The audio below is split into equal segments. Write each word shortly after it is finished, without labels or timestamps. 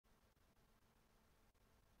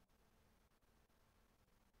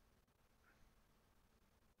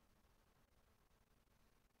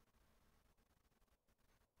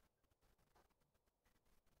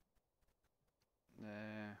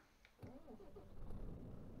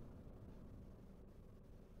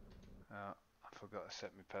I forgot to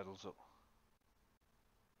set my pedals up.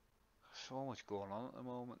 So much going on at the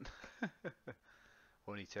moment.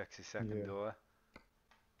 Only takes a second though.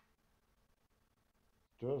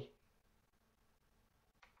 Does.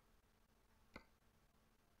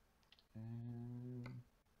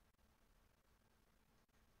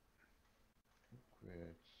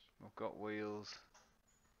 Great. I've got wheels.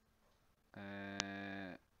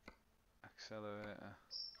 Accelerator.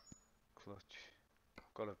 Clutch.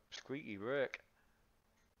 I've got a squeaky brake.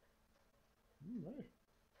 Right.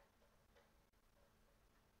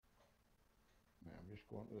 Yeah, I'm just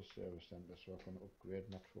going to the service centre so I can upgrade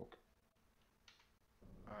my truck.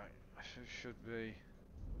 Right, I should be.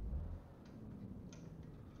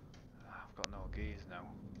 I've got no gears now.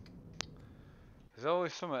 There's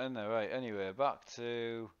always something in there, right? Anyway, back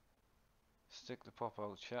to stick the pop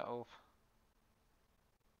out chat up.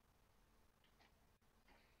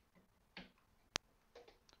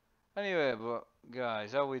 Anyway, but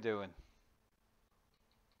guys, how we doing?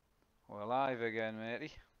 We're live again,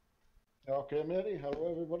 matey. Okay, matey. Hello,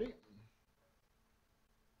 everybody.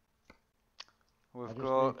 We've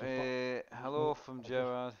got a hello from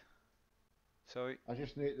Gerard. Sorry. I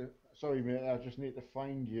just need to. Sorry, mate. I just need to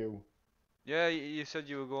find you. Yeah, you said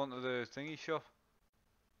you were going to the thingy shop.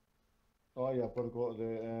 Oh yeah, I've got to go to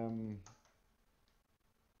the.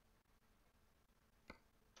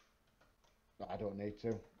 No, I don't need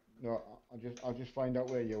to. No, I'll just find out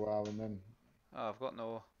where you are and then. Oh, I've got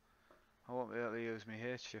no. I won't be able to use my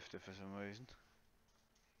H shifter for some reason.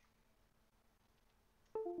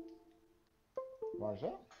 Why is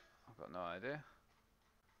that? I've got no idea.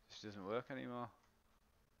 This doesn't work anymore.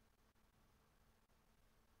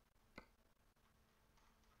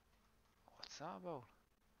 What's that about?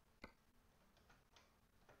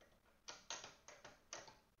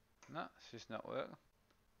 Nah, it's just not working.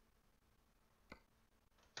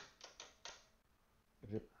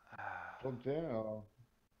 Is it plugged in or?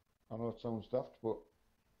 I know it sounds daft, but.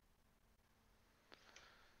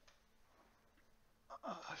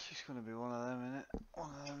 It's just going to be one of them, innit? One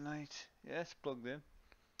of them nights. Yeah, it's plugged in.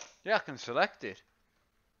 Yeah, I can select it.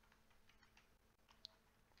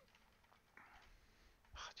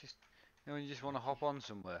 Just, you know, when you just want to hop on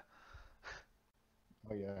somewhere.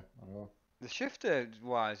 Oh yeah, I know. The shifter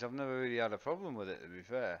wise, I've never really had a problem with it, to be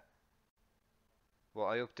fair. But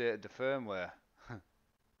I updated the firmware.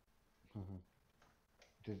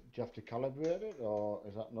 Do you have to calibrate it, or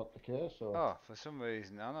is that not the case? Or? Oh, for some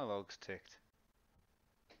reason, analog's ticked.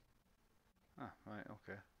 Ah, right,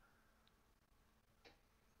 okay.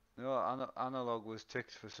 No, analog was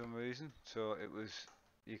ticked for some reason, so it was.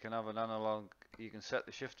 You can have an analog. You can set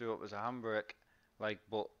the shifter up as a handbrake, like,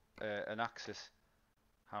 but an axis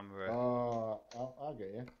handbrake. Oh, I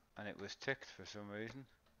get you. And it was ticked for some reason.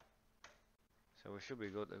 So we should be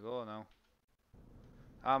good to go now.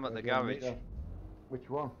 I'm at the garage. Which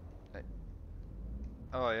one?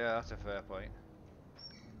 Oh yeah, that's a fair point.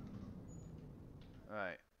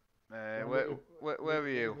 Right. Where are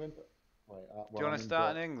you? Do you want to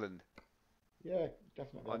start in England? Yeah,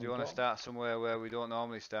 definitely. Or do you want to start somewhere where we don't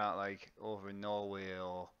normally start, like over in Norway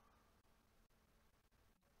or?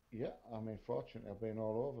 Yeah, I mean, fortunately, I've been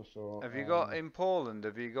all over. So. Have you got in Poland?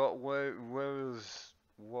 Have you got Wales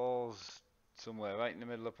somewhere right in the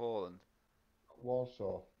middle of Poland?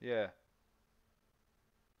 Warsaw. Yeah.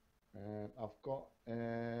 I've got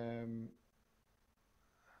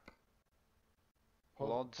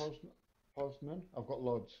Lodz. Poznan. I've got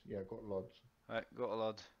Lodz. Yeah, I've got Lodz. Right, go to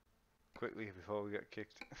Lodz. Quickly before we get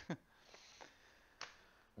kicked.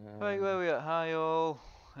 Right, where are we at? Hi all.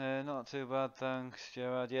 Not too bad, thanks,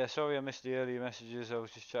 Gerard. Yeah, sorry I missed the earlier messages. I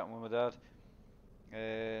was just chatting with my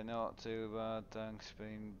dad. Not too bad, thanks.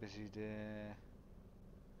 Been a busy day.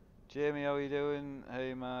 Jamie, how are you doing?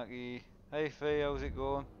 Hey, Marky. Hey, Faye, how's it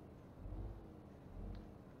going?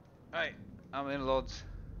 Right, I'm in Lodz.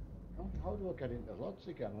 How do I get into Lodz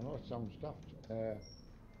again? I know it sounds daft.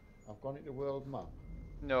 I've gone into World Map.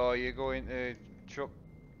 No, you're going to truck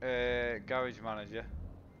garage manager.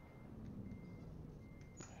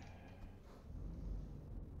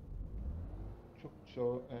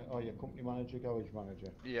 So, oh yeah, company manager, garage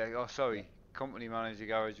manager. Yeah, oh sorry, yeah. Company manager,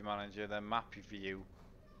 garage manager, then map view.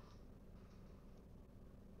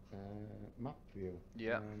 Map view.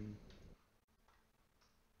 Yeah.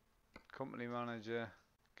 Company manager,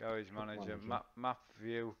 garage manager, map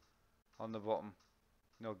view on the bottom.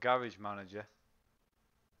 No, garage manager.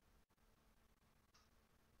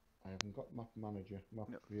 I haven't got map manager, map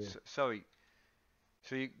view. Sorry.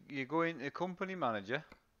 So you go into company manager.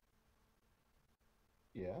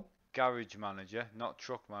 Yeah. Garage manager, not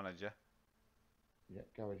truck manager. Yeah,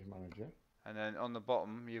 garage manager. and then on the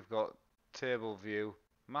bottom you've got table view,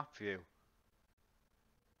 map view,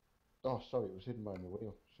 Oh, sorry, it was hidden behind the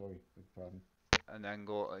wheel. Sorry, beg pardon. and then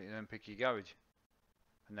and then pick your garage,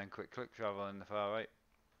 and then click travel in the far right.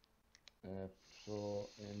 So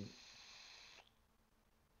in,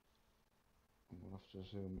 I'm gonna have to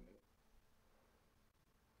zoom.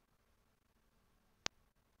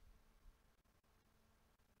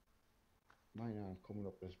 Mine aren't coming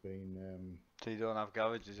up as being. So you don't have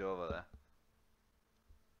garages over there.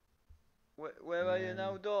 Where are you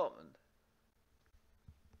now, Dortmund?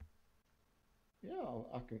 Yeah,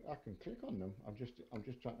 I can click on them. I'm just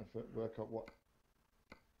trying to work out what.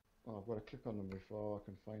 Well, I've got to click on them before I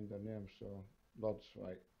can find their name. So Lods,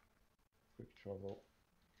 right? Quick travel.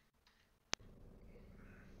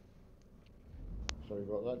 Sorry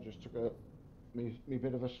about that. Just took me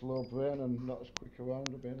bit of a slow brain and not as quick around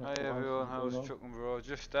a bit. Hi everyone, how's Chucking Bro?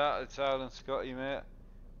 Just started Silent Scotty, mate.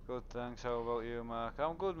 Good, thanks. How about you, Mark?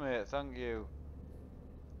 I'm good, mate. Thank you.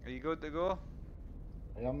 Are you good to go?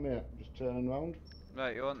 I am, mate. Just turning round.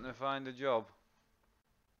 Right, you want to find a job?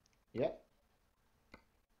 Yep.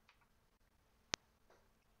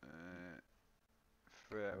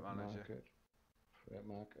 Freight manager. Market. Freight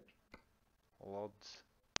market. Lods.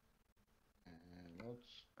 Lods.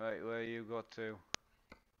 Right, where you got to?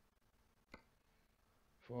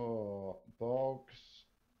 For Borgs,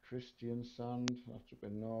 Kristiansand, that's up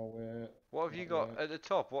in Norway. What have you got at the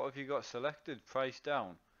top? What have you got selected? Price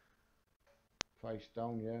down? Price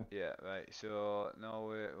down, yeah. Yeah, right. So,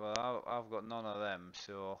 Norway, well, I've got none of them,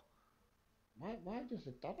 so... Why does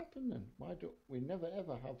that happen then? Why do we never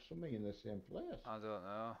ever have something in the same place? I don't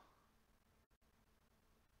know.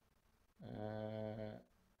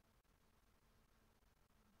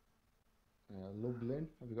 Lublin.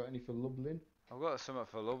 Have you got any for Lublin? I've got something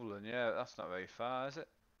for Lublin, yeah. That's not very far, is it?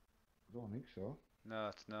 I don't think so. No,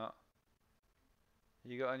 it's not.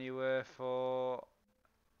 You got anywhere for...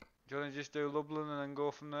 Do you want to just do Lublin and then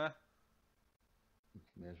go from there?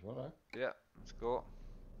 May as well, eh? Yeah, let's go.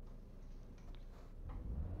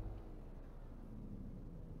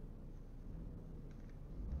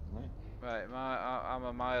 Right, I'm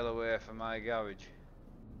a mile away from my garage.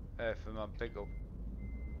 From my pickup.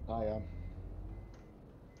 I am.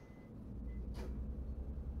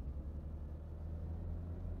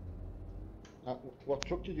 What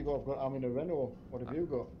truck did you go? I'm in a Renault. What have you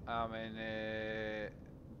got? I'm in a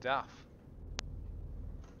DAF.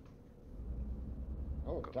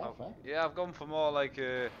 Oh, DAF, eh? Yeah, I've gone for more like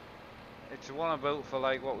a... It's the one I built for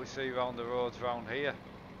like what we see around the roads around here.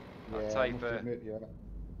 Yeah, That I type must admit, yeah.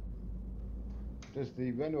 There's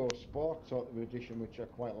the Renault Sport sort of edition, which I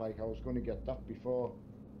quite like. I was going to get that before.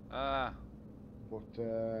 Ah. But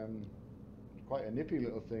it's quite a nippy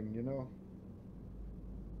little thing, you know.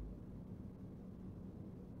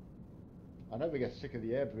 I never get sick of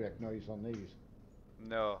the air brake noise on these.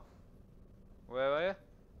 No. Where are you?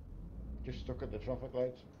 Just stuck at the traffic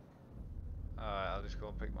lights. Alright, I'll just go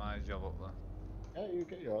and pick my job up then. Yeah, you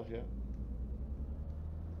get yours, yeah.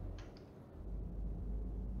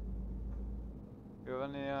 You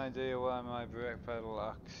have any idea why my brake pedal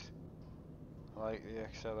acts like the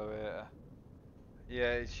accelerator?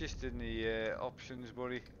 Yeah, it's just in the options,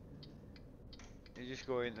 buddy. You just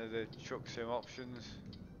go into the truck sim options.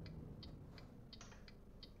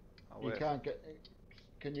 You can't get.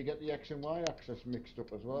 Can you get the X and Y axis mixed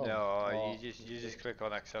up as well? No, you just click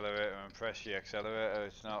on accelerator and press the accelerator.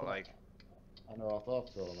 It's not like. I know, I thought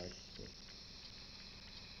so. Like.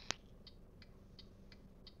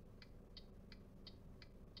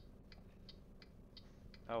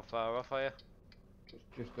 How far off are you?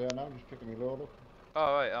 Just there now, just picking me load up.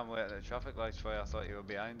 Oh right, I'm waiting at the traffic lights for you. I thought you were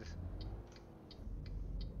behind us.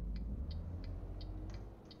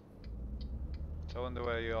 So I wonder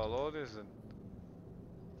where your load is then.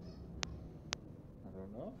 I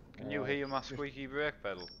don't know. Can you hear my squeaky brake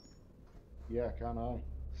pedal? Yeah, can I?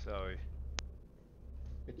 Sorry.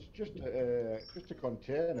 It's just a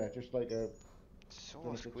container, just like a. It's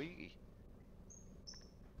so squeaky.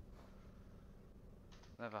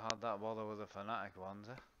 Never had that bother with the Fanatic ones,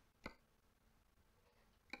 eh?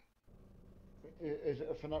 Is it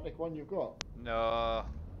a Fanatic one you've got? No,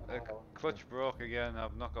 the clutch broke again.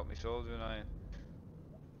 I've not got my soldering iron.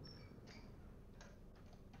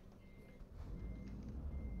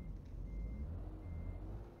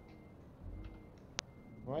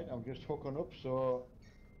 Right, I'm just hooking up, so.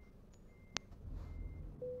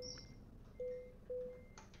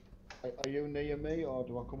 Are you near me, or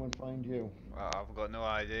do I come and find you? I've got no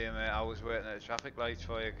idea, mate. I was waiting at the traffic lights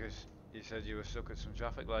for you because you said you were stuck at some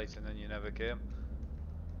traffic lights and then you never came.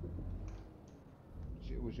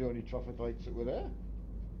 It was the only traffic lights that were there.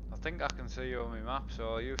 I think I can see you on my map,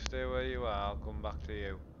 so you stay where you are, I'll come back to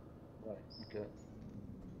you. Right, okay.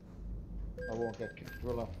 I won't get kicked,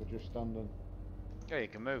 will I, for just standing? Yeah, you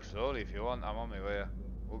can move slowly if you want, I'm on my way.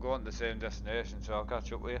 We'll go on to the same destination, so I'll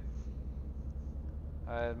catch up with you.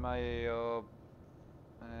 I admire your...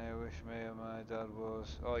 I wish me and my dad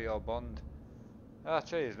was... Oh, your bond. Ah,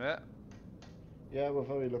 cheers, mate. Yeah, we're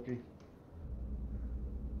very lucky.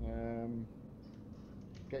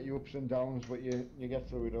 Get your ups and downs, but you get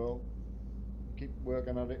through it all. Keep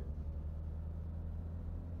working at it.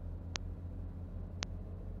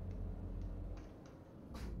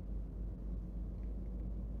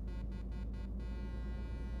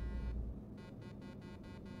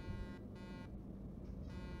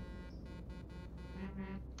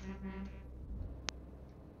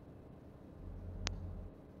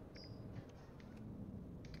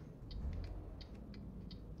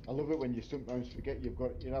 I love it when you sometimes forget you've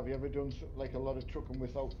got. Have you ever done like a lot of trucking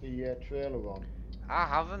without the trailer on? I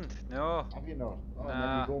haven't, no. Have you not? Oh, and then you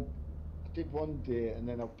Nah. go. I did one day, and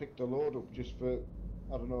then I picked a load up just for.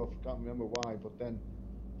 I don't know if I can't remember why, but then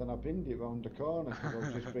I binned it round the corner because I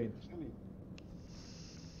was just being silly.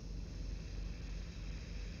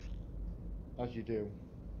 As you do.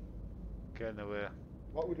 Getting away.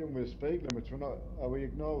 What we're doing with the speed limits, we're not. Are we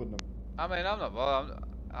ignoring them? I mean, I'm not bothered.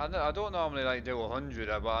 I don't normally like do 100,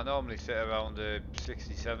 but I normally sit around the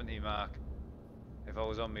 60, 70 mark if I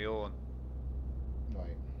was on my own.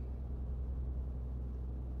 Right.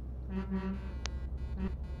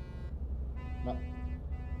 Not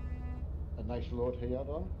a nice load here,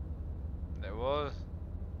 Don. It was.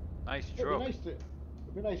 Nice It'd be truck. nice to.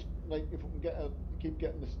 It'd be nice, like if we can keep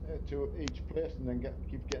getting this to each place and then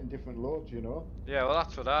keep getting different loads, you know. Yeah, well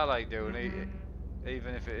that's what I like doing,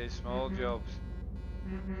 even if it is small jobs.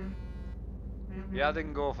 Yeah, I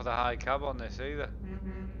didn't go for the high cab on this either.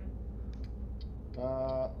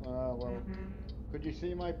 Well, could you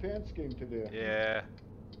see my paint scheme today? Yeah.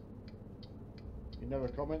 You never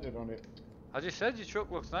commented on it. I just said your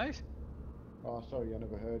truck looks nice. Oh, sorry, I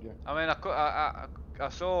never heard you. I mean, I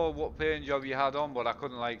saw what paint job you had on, but I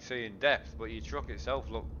couldn't like see in depth. But your truck itself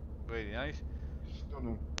looked really nice.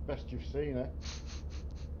 Stunning. Best you've seen, eh?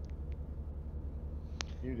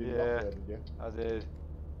 You didn't Yeah, laugh there, did you? I did.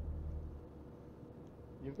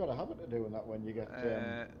 You've got a habit of doing that when you get.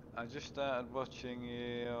 I just started watching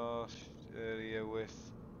yours earlier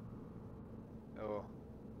with. Oh,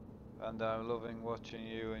 and I'm loving watching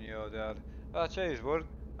you and your dad. Oh, cheers, bud.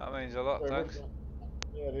 That means a lot. Very Thanks. much,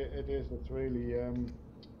 yeah, it is. It's really. I'm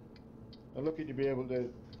lucky to be able to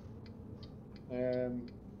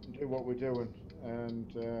do what we're doing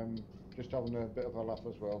and just having a bit of a laugh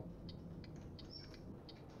as well.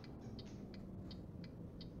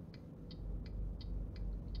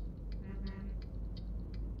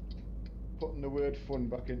 Putting the word fun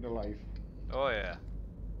back into life. Oh yeah.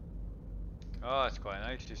 Oh, it's quite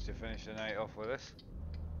nice just to finish the night off with this.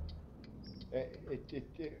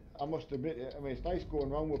 I must admit, I mean, it's nice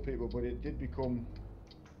going around with people, but it did become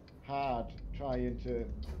hard trying to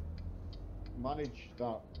manage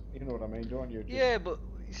that. You know what I mean, don't you? Yeah, but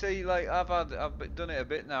you see, like I've done it a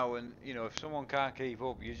bit now, and you know, if someone can't keep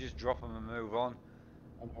up, you just drop them and move on,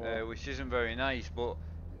 which isn't very nice. But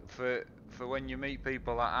for when you meet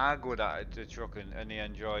people that are good at it, the trucking, and they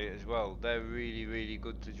enjoy it as well, they're really, really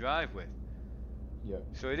good to drive with. Yeah.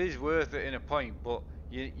 So it is worth it in a point, but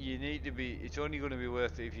you need to be. It's only going to be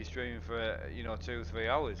worth it if you're streaming for 2-3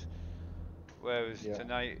 hours. Whereas Yeah,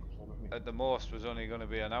 tonight, absolutely. at the most, was only going to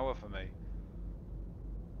be an hour for me.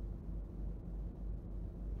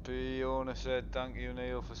 Fiona said, "Thank you,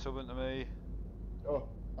 Neil, for subbing to me." Oh,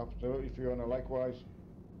 absolutely, Fiona. Likewise.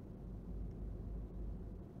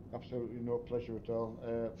 Absolutely no pleasure at all.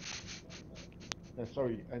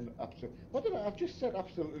 Sorry, and absolutely. What did I've just said?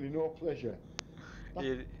 Absolutely no pleasure.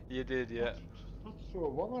 You did, yeah. That's so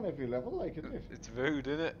wrong on every level, like, isn't it? It's rude,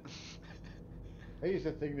 isn't it? Here's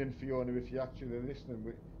the thing then, Fiona, if you're actually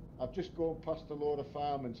listening, I've just gone past a load of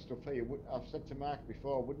farm and stuff here. I've said to Mark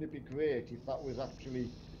before, wouldn't it be great if that was actually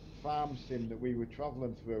farm sim that we were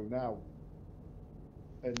travelling through now?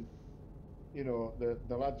 And, you know,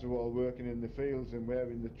 the lads are all working in the fields and we're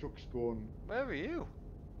in the trucks going... Where are you?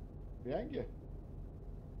 Behind you.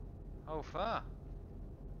 How far?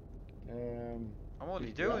 I'm only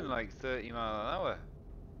just doing behind. like 30 mile an hour.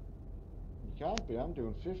 You can't be, I'm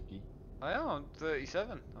doing 50. I am, I'm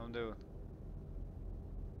 37, I'm doing.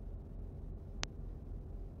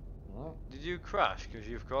 Right. Did you crash? Because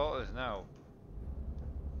you've caught us now.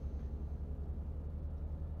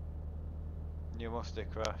 You must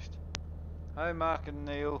have crashed. Hi Mark and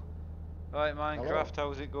Neil. Right, Minecraft,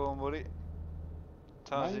 how's it going, buddy?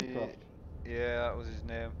 Tazzy, Minecraft. Yeah, that was his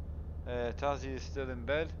name. Tazzy is still in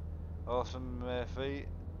bed. Awesome feet.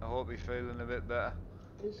 I hope he's feeling a bit better.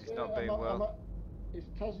 Is He's not been well. is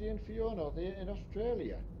Tassie and Fiona, are they in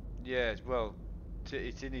Australia? Yeah, well,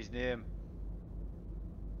 it's in his name.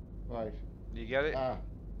 Right. You get it? Ah,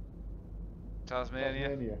 Tasmania?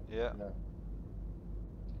 Tasmania. Yeah. Yeah.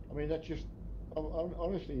 I mean, that just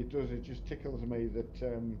honestly, it does. It just tickles me that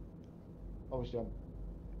obviously I'm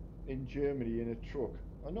in Germany in a truck.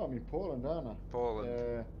 Oh no, I'm in Poland, aren't I?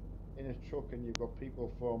 Poland. In a truck, and you've got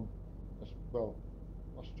people from, well,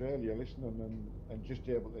 Australia listening and just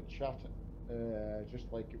able to chat,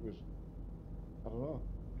 just like it was. I don't know.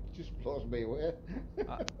 It just blows me away.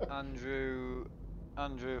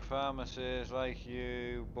 Andrew Farmer says, like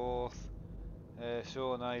you both,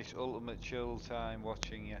 so nice, ultimate chill time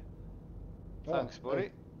watching you. Oh, Thanks, hey,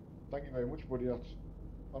 buddy. thank you very much, buddy. That's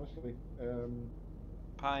honestly,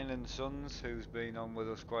 Pine and Sons, who's been on with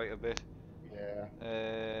us quite a bit,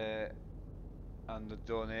 yeah. and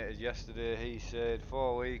donated yesterday. He said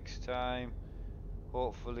 4 weeks time.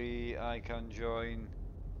 Hopefully, I can join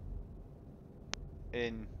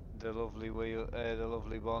in the lovely wheel, the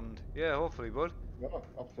lovely bond. Yeah, hopefully, bud. No,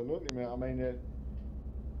 absolutely, mate. I mean,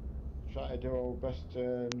 try to do our best.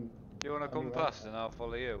 You wanna come Anyway, past and I'll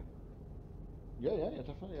follow you? yeah,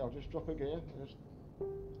 definitely. I'll just drop a gear.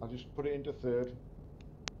 I'll just put it into third.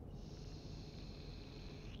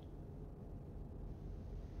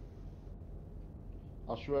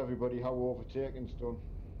 I'll show everybody how overtaking's done.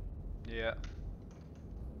 Yeah.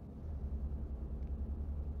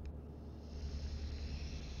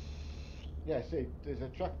 Yeah, see, there's a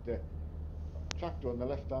tractor on the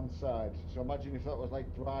left-hand side. So imagine if that was like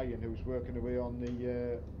Brian, who was working away on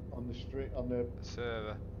the street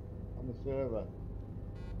Server. on the server.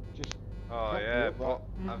 Just Oh cracked me yeah, up,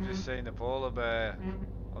 I've just seen the polar bear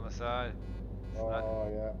on the side. that. Oh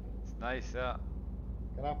yeah. It's nice that.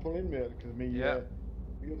 Can I pull in, mate? Because Yeah.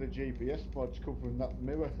 the other GPS pod's covering that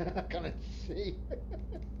mirror. I can't see.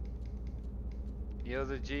 You're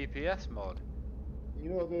the GPS mod. You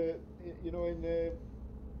know in the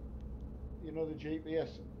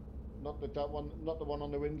GPS, not that one, not the one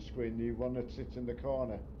on the windscreen, the one that sits in the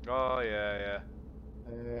corner. Oh yeah.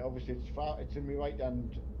 Obviously it's in my right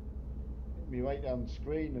hand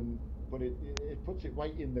screen, but it puts it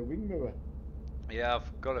right in the wing mirror. Yeah,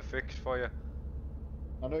 I've got a fix for you.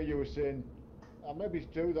 I know you were saying, I maybe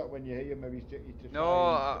do that when you're here, maybe to No,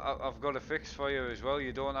 try I've got a fix for you as well.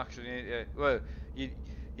 You don't actually need to, well, you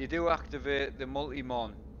do activate the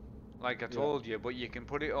multi-mon, like I and told you, but you can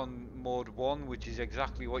put it on mode 1, which is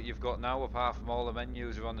exactly what you've got now, apart from all the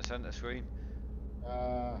menus are on the centre screen.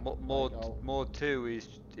 Mode 2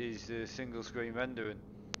 is single screen rendering,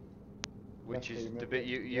 which is the bit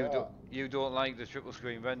you don't like, the triple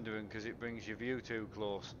screen rendering, because it brings your view too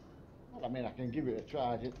close. Well, I mean, I can give it a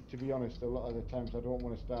try. To be honest, a lot of the times I don't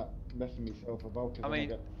want to start messing myself about. I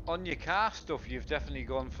mean, on your car stuff, you've definitely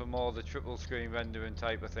gone for more the triple screen rendering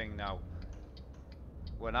type of thing now.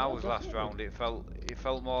 When I was last round, it felt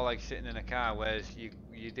more like sitting in a car, whereas you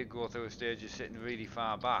did go through a stage of sitting really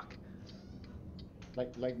far back.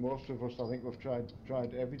 Like most of us, I think we've tried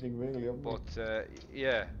everything really, haven't we? But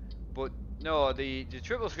yeah, but no, the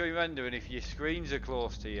triple screen rendering, if your screens are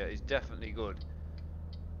close to you, is definitely good.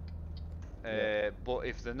 But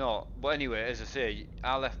if they're not, but anyway, as I say,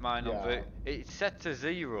 I left mine on it's set to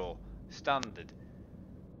 0 standard,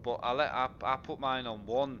 but I put mine on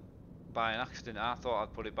 1 by an accident. I thought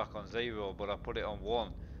I'd put it back on 0, but I put it on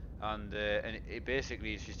 1, and it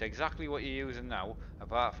basically is just exactly what you're using now,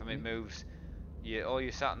 apart from it moves all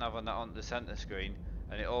your sat nav on that onto the center screen,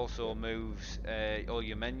 and it also moves all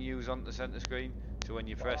your menus onto the center screen. So when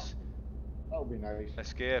you press that'll be nice.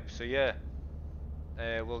 escape, so yeah.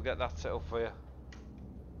 We'll get that set up for you.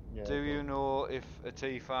 Yeah, Do you know if a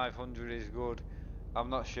T500 is good? I'm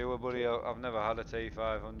not sure, buddy. I've never had a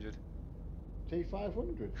T500.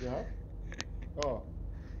 T500, you have? Oh.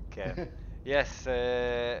 Okay. Yes,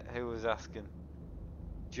 who was asking?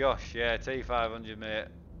 Josh, yeah, T500, mate.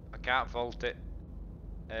 I can't fault it.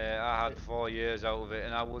 I had 4 years out of it,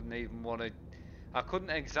 and I wouldn't even want to. I couldn't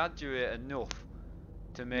exaggerate enough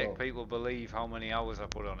to make people believe how many hours I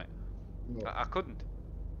put on it. No. I couldn't.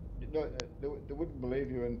 No, they wouldn't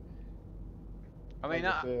believe you, and I mean,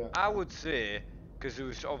 I would say, because there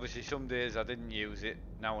was obviously some days I didn't use it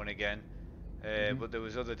now and again, but there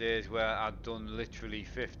was other days where I'd done literally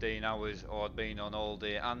 15 hours, or I'd been on all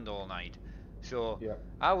day and all night. So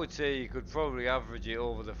I would say you could probably average it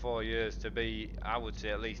over the 4 years to be, I would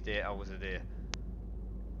say, at least 8 hours a day.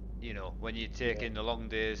 you know, when you take Yeah. in the long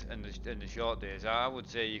days and the short days, I would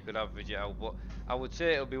say you could average it out. But I would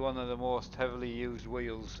say it'll be one of the most heavily used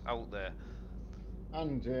wheels out there.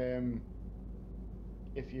 And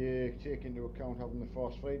if you take into account having the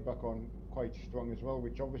force feedback on quite strong as well,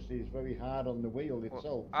 which obviously is very hard on the wheel Well,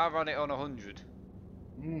 itself. I ran it on 100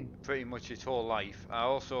 Mm. pretty much its whole life. I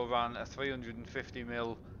also ran a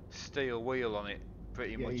 350mm steel wheel on it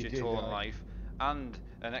pretty Yeah, much you its did. whole life, and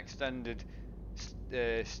an extended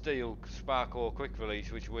steel Sparco quick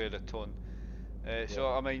release which weighed a ton. Yeah. So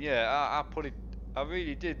I mean, yeah, I put it. I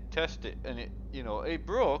really did test it, and it, you know, it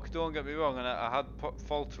broke. Don't get me wrong, and I had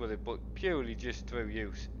faults with it, but purely just through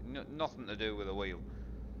use, nothing to do with the wheel.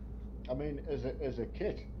 I mean, as a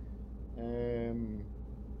kit, um,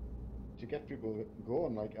 to get people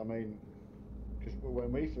going, like, I mean, because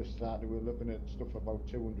when we first started, we were looking at stuff about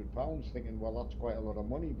 £200, thinking, well, that's quite a lot of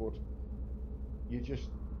money, but you just,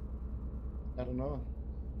 I don't know,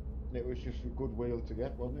 it was just a good wheel to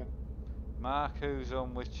get, wasn't it? Mark, who's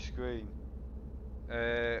on which screen?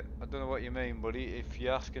 I don't know what you mean, buddy. If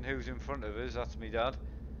you're asking who's in front of us, that's me dad.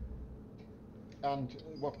 And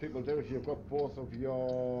what people do is you've got both of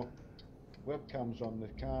your webcams on.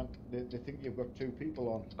 They think you've got two people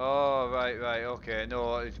on. Oh, right, okay.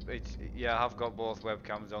 No, yeah, I've got both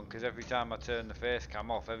webcams on because every time I turn the face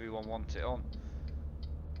cam off, everyone wants it on.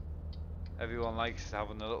 Everyone likes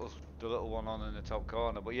having the little one on in the top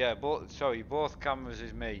corner. But yeah, both cameras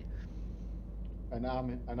is me. And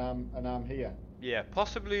I'm here. Yeah,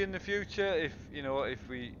 possibly in the future, if you know, if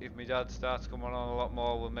my dad starts coming on a lot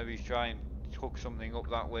more, we'll maybe try and hook something up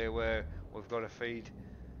that way where we've got a feed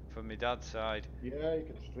from my dad's side. Yeah, you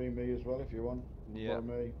can stream me as well if you want. Doesn't Yeah, bother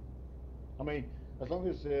me. I mean, as long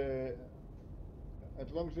as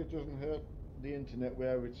long as it doesn't hurt the internet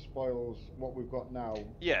where it spoils what we've got now,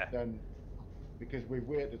 yeah. then because we've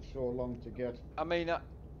waited so long to get I mean,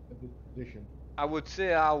 this position. I would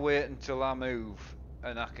say I'll wait until I move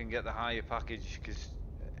and I can get the higher package because,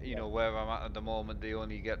 you Yeah. know, where I'm at the moment, they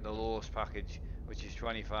only get the lowest package, which is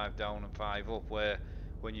 25 down and 5 up. Where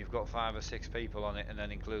when you've got 5 or 6 people on it, and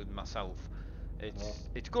then including myself, Oh.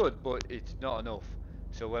 it's good, but it's not enough.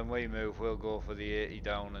 So when we move, we'll go for the 80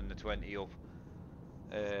 down and the 20 up,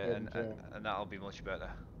 And and that'll be much better.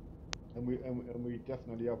 we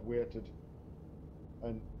definitely have waited.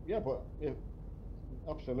 And yeah, but yeah,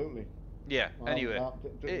 absolutely. Yeah. Anyway,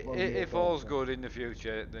 Doesn't bother me at if all. all's good in the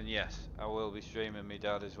future, then yes, I will be streaming my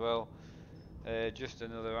dad as well. Just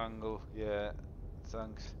another angle. Yeah,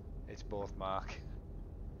 thanks. It's both Mark.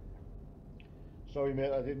 Sorry,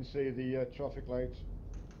 mate, I didn't see the traffic lights.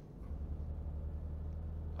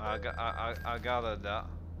 I gathered that.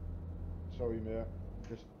 Sorry, mate.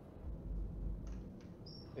 Just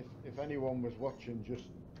if anyone was watching, just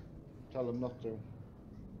tell them not to.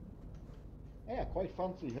 Yeah, quite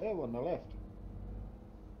fancy her on the left.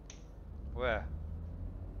 Where?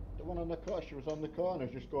 The one on the corner. She was on the corner,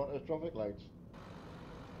 just going to the traffic lights.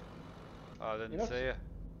 I didn't You know, see her.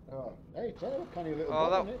 oh, hey, tell her, canny little Oh,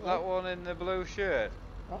 bod, innit, that like? one in the blue shirt.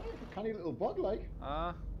 Aye, canny little bod, like.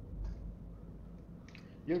 Ah,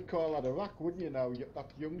 You'd call that a rack, wouldn't you? Now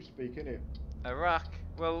that's young speak, innit? Iraq.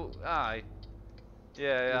 Well, aye.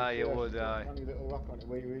 Yeah, you would, She's got a aye. canny little rack on it.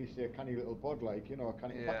 We used to say canny little bod, like, you know,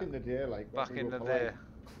 canny, back Yeah. in the day, like. when Back we in were the polite. day.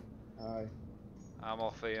 Aye. I'm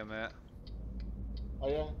off here, mate. Oh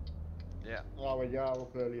yeah. Yeah. Oh well, yeah,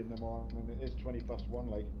 up early in the morning. It is 1:20,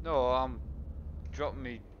 like. No, I'm dropping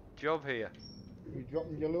me job here. You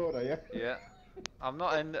dropping your load, are you? Yeah. I'm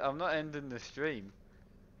not ending the stream.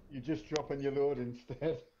 You're just dropping your load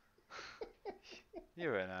instead.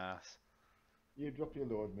 You're an ass. You drop your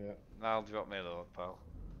load, mate. I'll drop me a load, pal.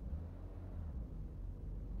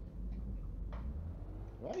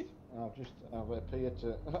 Right. I've appeared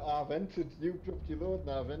to. I've entered. You dropped your load, and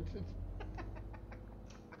I've entered.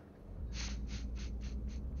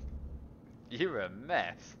 You're a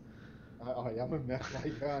mess. I am a mess,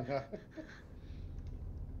 like, aren't I?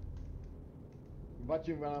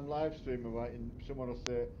 Imagine when I'm live streaming, right, and someone will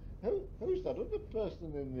say, "Who's that other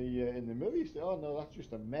person in the movie?" You say, "Oh no, that's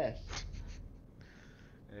just a mess."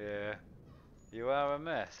 Yeah. You are a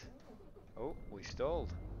mess. Oh, we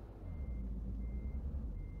stalled.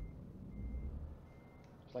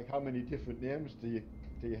 It's like, how many different names do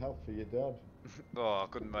you have for your dad? Oh, I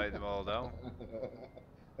couldn't write them all down.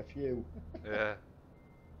 A few. Yeah.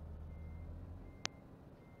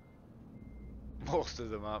 Most of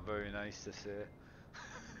them aren't very nice to say.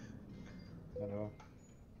 I know.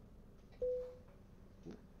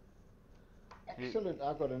 Excellent.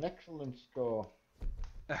 I got an excellent score.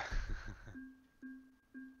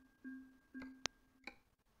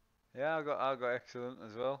 Yeah, I got excellent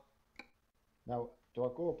as well. Now, Do I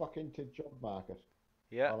go back into job market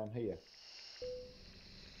Yeah. while I'm here?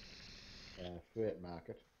 Freight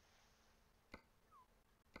market.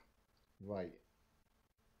 Right.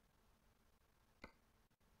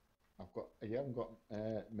 You haven't got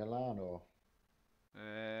Milano.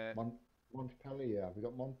 Uh, Mon Montpellier. Have you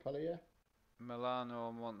got Montpellier?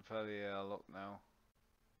 Milano, Montpellier. I'll look now.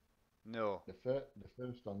 No. The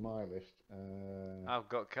first on my list. I've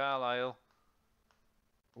got Carlisle.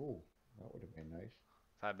 Oh, that would have been nice.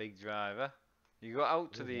 That big driver. You got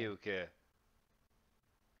out to Would the have. UK.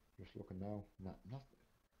 Just looking now. Not.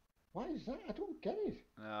 Why is that? I don't get it.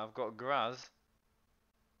 No, I've got Graz.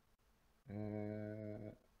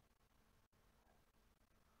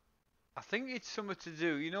 I think it's something to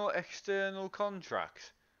do, you know, external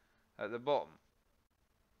contracts at the bottom.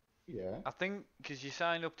 Yeah. I think because you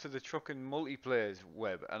sign up to the Trucking Multiplayers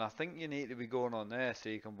web, and I think you need to be going on there so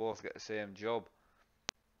you can both get the same job.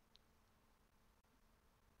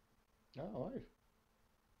 Oh,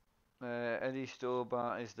 right. Eddie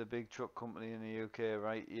Stobart is the big truck company in the UK,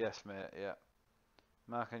 right? Yes, mate, yeah.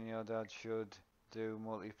 Mark and your dad should do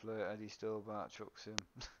multiplayer Eddie Stobart Truck Sim.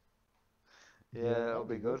 Yeah, Yeah, that'll that'd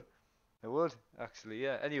be be good. It would, actually,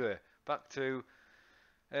 yeah. Anyway, back to...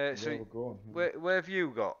 Where so, we're going. where have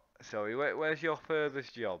you got? Sorry, where's your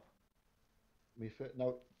furthest job?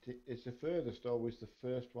 Now, is the furthest always the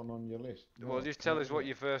first one on your list? Well, No, just it's tell not, us is what it?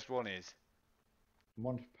 your first one is.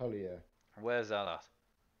 Montpellier. Where's that at?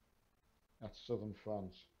 That's southern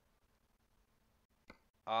France.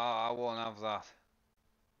 Ah, I won't have that.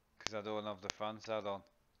 Because I don't have the France add-on.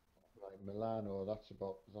 Right, Milano. That's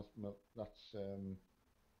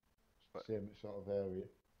same sort of area.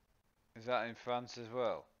 Is that in France as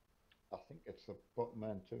well? I think it's the bottom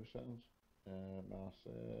end. 2 seconds.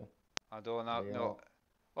 Marseille. I don't have, Lyon. no.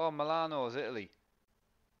 Oh, Milano's Italy.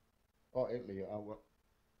 Oh, Italy.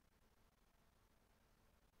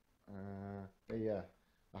 Yeah.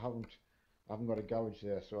 I haven't got a garage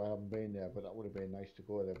there, so I haven't been there. But that would have been nice to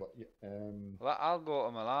go there. But Well, I'll go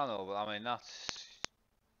to Milano, but I mean,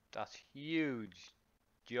 that's huge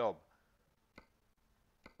job.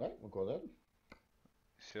 right, we'll go there.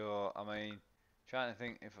 So, I mean, trying to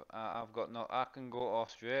think if I've got no, I can go to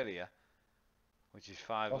Australia, which is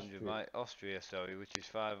 500 Austria. mile, Austria, sorry, which is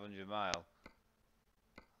 500 mile.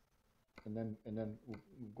 And then we'll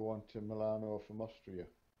go on to Milano from Austria.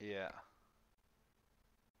 Yeah.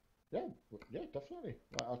 Yeah, definitely.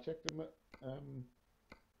 Right, I'll check them. Trying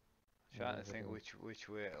to wherever think they- which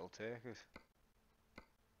way it'll take us.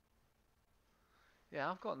 Yeah,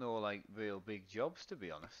 I've got no like real big jobs to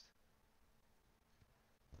be honest.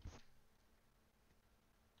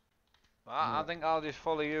 I No. think I'll just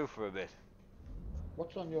follow you for a bit.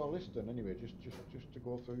 What's on your list then, anyway? Just to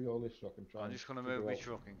go through your list so I can try I'm and just gonna figure move my out.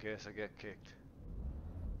 truck in case I get kicked.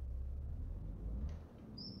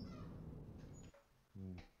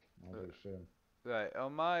 I'll do the same. Right,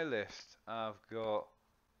 on my list I've got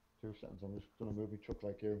 2 seconds. I'm just gonna move my truck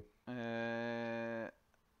like you.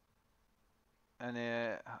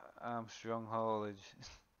 an Armstrong haulage.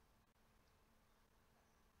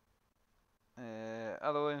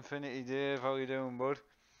 Hello Infinity Dave, how you doing, bud?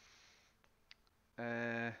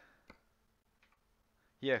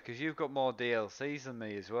 Yeah, 'cause you've got more DLCs than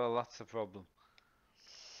me as well, that's the problem.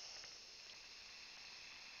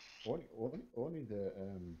 Only the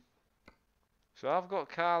So I've got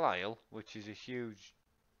Carlisle, which is a huge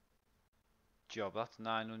job, that's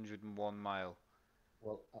 901 mile.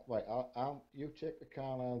 well, right. You take the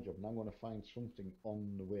Carlisle job, and I'm gonna find something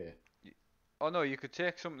on the way. Oh no, you could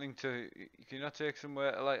take something to, you can not take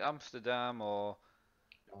somewhere to like Amsterdam or,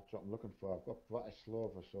 That's what I'm looking for. I've got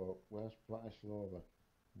Bratislava. So where's Bratislava?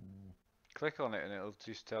 click on it and it'll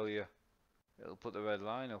just tell you, it'll put the red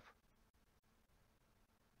line up.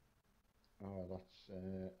 Oh, that's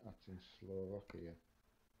in Slovakia.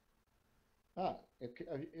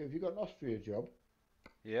 Have you got an Austria job?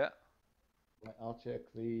 Yeah, Right, I'll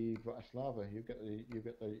take the Bratislava. You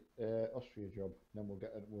get the Austria job. Then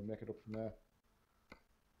we'll make it up from there.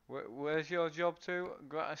 where's your job to?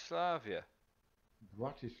 Bratislava?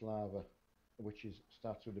 Bratislava, which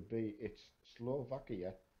starts with a B. It's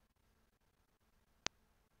Slovakia,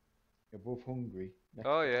 above Hungary. Next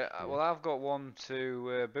Oh to yeah, Austria. well I've got one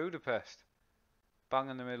to Budapest, bang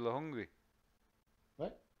in the middle of Hungary.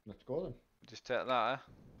 Right, let's go then. Just take that, eh?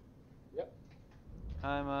 Yep.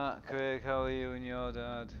 Hi Mark, Craig, how are you and your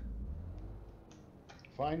dad?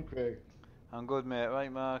 Fine, Craig. I'm good mate,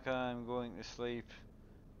 right Mark, I'm going to sleep.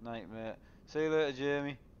 Night mate. See you later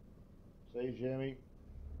Jamie. See you, Jamie.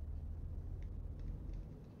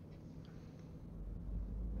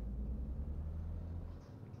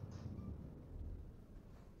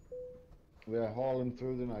 We're hauling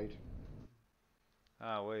through the night.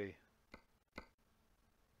 Ah, we.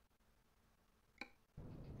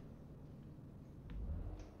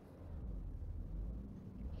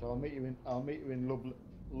 So I'll meet you in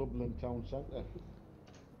Lublin town centre.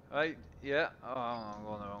 Right, yeah. Oh, I'm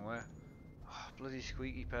going the wrong way. Oh, bloody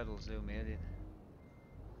squeaky pedals do me head in.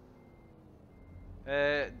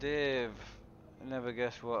 Dave. Never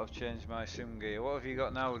guess what, I've changed my sim gear. What have you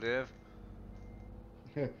got now, Dave?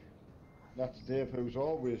 That's Dave who's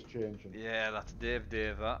always changing. Yeah, that's Dave,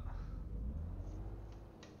 that.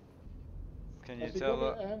 Can you Has he tell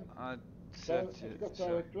got that? a I said has he got so.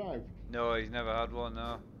 direct drive? No, he's never had one,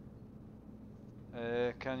 no.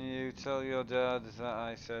 Can you tell your dad that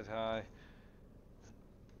I said hi?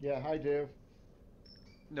 Yeah, hi Dave.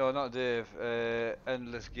 No, not Dave.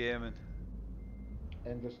 Endless Gaming.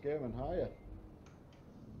 Endless gaming, hiya.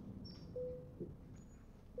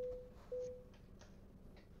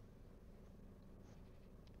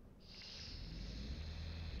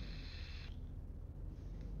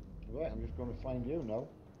 Right, I'm just going to find you now.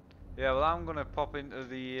 Yeah, well, I'm gonna pop into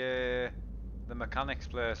the mechanics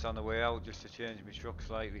place on the way out just to change my truck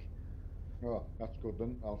slightly. Oh, that's good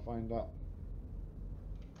then. I'll find that.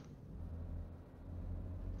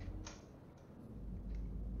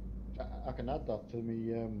 I can add that to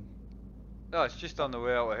me. No, it's just on the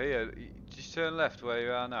way out of here. Just turn left where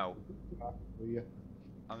you are now. Yeah,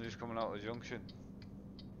 I'm just coming out of the junction.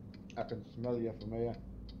 I can smell you from here.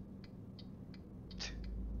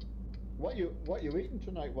 What you eating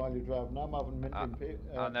tonight while you're driving? I'm having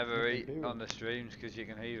I never mint eat imperial. on the streams because you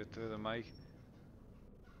can hear it through the mic.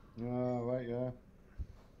 Oh, right, yeah.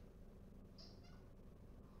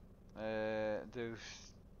 Do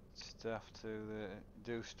stuff to the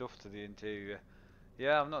do stuff to the interior.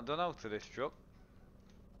 Yeah, I've not done out to this truck.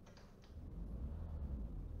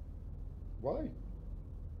 Why?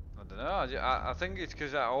 I don't know. I think it's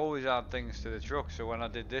because I always add things to the truck. So when I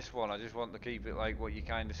did this one, I just want to keep it like what you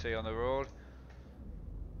kind of see on the road.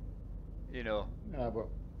 You know. Yeah, but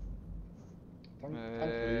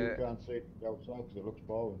thankfully you Uh, can't see it outside because it looks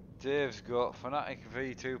boring. Dave's got Fanatic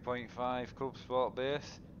V 2.5 Cub Sport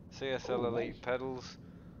base, Oh, CSL nice. Elite pedals,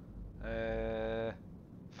 uh,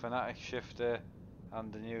 Fanatic shifter,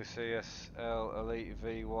 and the new CSL Elite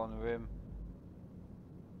V1 rim,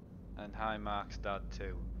 and Highmark's dad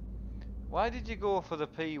too. Why did you go for the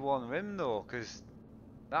P1 rim though? Because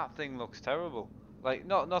that thing looks terrible. Like,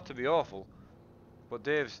 not to be awful, but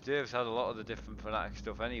Dave's had a lot of the different Fanatic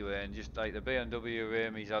stuff anyway, and just like the BMW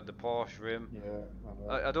rim, he's had the Porsche rim. Yeah, I know.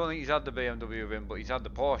 I don't think he's had the BMW rim, but he's had the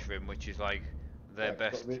Porsche rim, which is like their Yeah, it's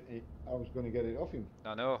got best. rid. I was going to get it off him,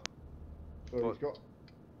 I know, so but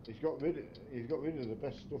he's got rid of the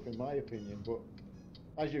best stuff in my opinion. But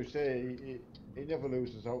as you say, he never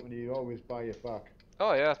loses out, and he always buy it back.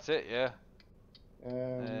 oh yeah, that's it. Yeah,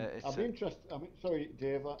 it's I'm interested. Sorry,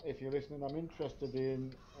 Dave, if you're listening. I'm interested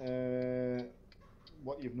in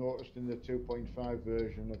what you've noticed in the 2.5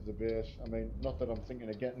 version of the base. I mean, not that I'm thinking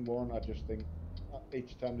of getting one. I just think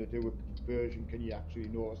each time they do a version, can you actually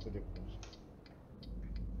notice the difference?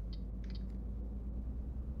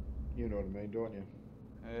 You know what I mean, don't you?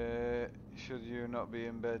 should you not be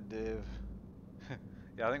in bed, Dave?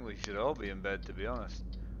 Yeah, I think we should all be in bed, to be honest.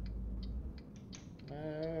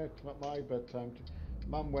 It's not my bedtime.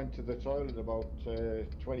 Mum went to the toilet about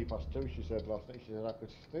 20 past 2, she said last night. She said, I could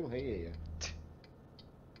still hear you.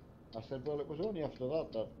 I said, well, it was only after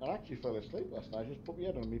that I actually fell asleep last night. I just put my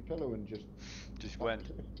head on my pillow and just Went.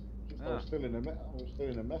 I was still in a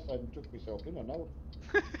mess. I hadn't took myself in and out.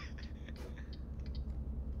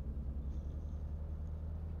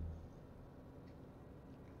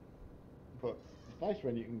 But it's nice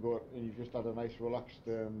when you can go and you've just had a nice relaxed,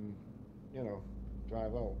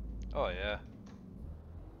 drive out. Oh yeah.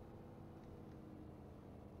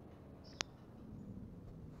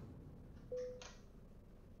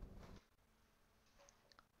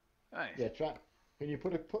 Nice. Yeah, can you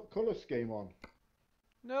put a colour scheme on?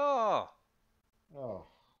 No, Oh,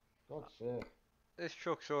 God's sake. this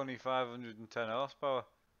truck's only 510 horsepower.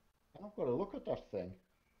 I've got to look at that thing.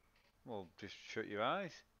 Well, just shut your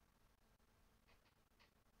eyes.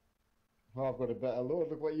 Oh, I've got a better load.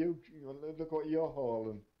 Look what you're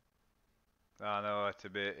hauling. I know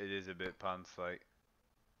it is a bit pants like.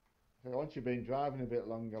 So once you've been driving a bit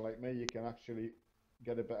longer, like me, you can actually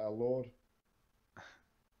get a better load.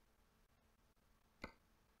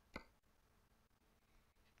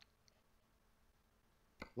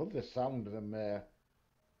 Love the sound of them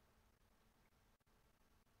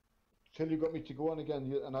till you got me to go on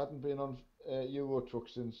again, and I hadn't been on Euro Truck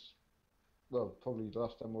since, well, probably the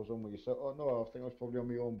last time I was on with yourself. Oh no, I think I was probably on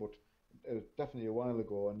my own, but it was definitely a while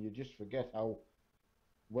ago, and you just forget how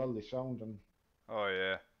well they sound, and Oh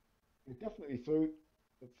yeah. it definitely threw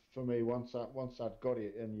for me once I'd got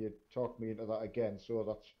it, and you talked me into that again. So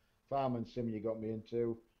that's farming sim you got me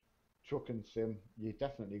into, trucking sim you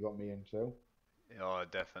definitely got me into, Oh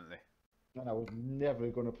definitely. and I was never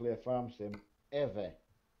going to play a farm sim ever.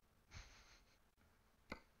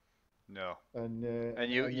 No. And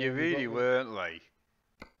And you then you really got me. weren't like.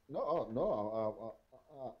 No, no,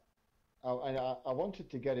 I wanted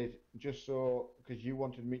to get it just so because you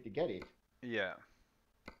wanted me to get it, Yeah.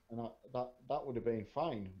 and that would have been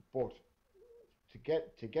fine. But to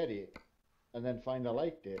get it and then find I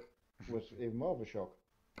liked it was even more of a shock.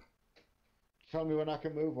 Tell me when I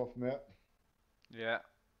can move off, mate. Yeah.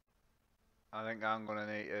 I think I'm gonna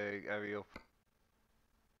need to hurry up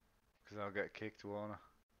because I'll get kicked, won't I?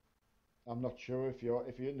 I'm not sure if you're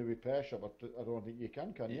in the repair shop. I don't think you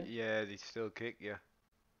can you? Yeah, they still kick you.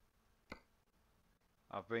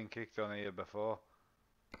 I've been kicked on here before.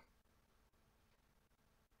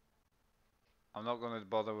 I'm not gonna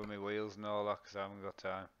bother with my wheels and all that because I haven't got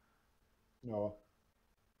time. No,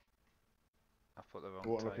 I put the wrong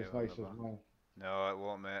won't look tyre as on nice the as back. mine. No, it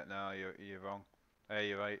won't, mate. No, you're wrong. Hey,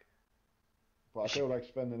 you're right. But I do like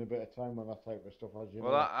spending a bit of time on that type of stuff, as you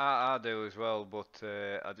Well, know. I do as well, but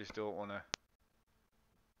I just don't wanna.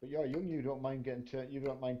 But you're young. You don't mind you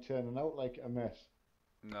don't mind turning out like a mess.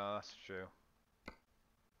 No, that's true.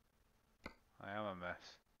 I am a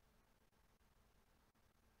mess.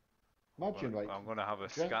 Imagine, like, I'm gonna have a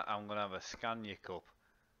dress, I'm gonna have a Scania Cup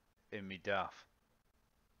in me DAF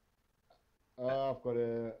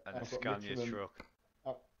and a I've got Scania Michelin. truck.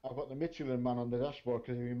 I, I've got the Michelin man on the dashboard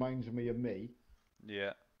because he reminds me of me,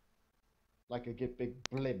 Yeah, like a get big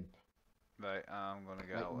blimp, right. I'm gonna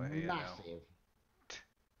get like out of here now. massive.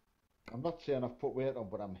 I'm not saying I've put weight on,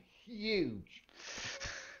 but I'm huge.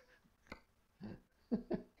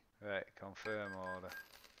 Right, confirm order.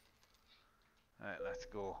 Right, let's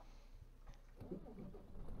go.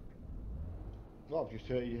 Well,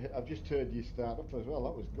 I've just heard you start up as well.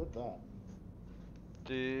 That was good. That.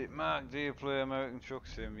 Mark, do you play American Truck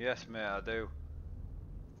Sim? Yes, mate, I do.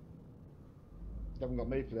 You haven't got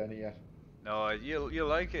me playing it yet. No, you'll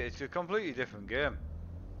like it. It's a completely different game.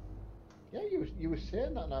 Yeah, you were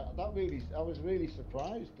saying that, and I was really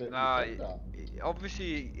surprised that you Nah, said that.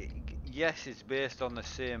 obviously, yes, it's based on the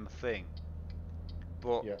same thing,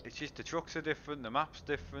 but Yeah, it's just the trucks are different, the map's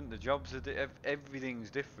different, the jobs are everything's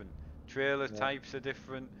different. Trailer yeah. types are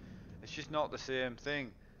different. It's just not the same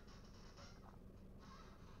thing.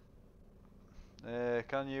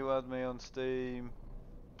 Can you add me on Steam?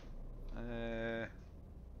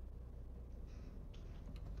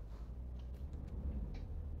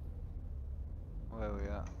 Where we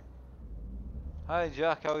at? Hi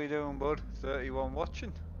Jack, how you doing, bud? 31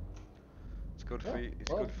 watching. It's good Yeah. for you.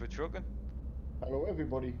 It's Well, good for trucking. hello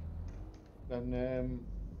everybody. And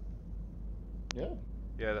yeah.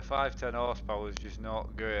 Yeah, the 510 horsepower is just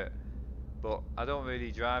not great, but I don't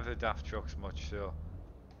really drive the daft trucks much, so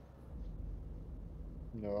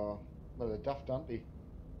No. Well, they're daft, aren't they?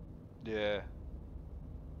 yeah.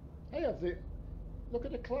 Hey, look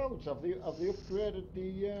at the clouds? Have they upgraded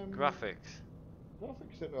the Graphics.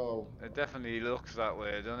 graphics at all? It definitely looks that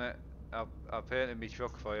way, doesn't it? I painted my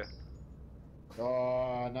truck for you.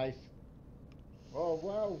 Oh, nice. Oh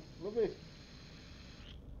wow, love it.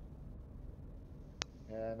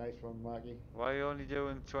 Yeah, nice one, Maggie. Why are you only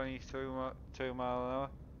doing 2 mile an hour?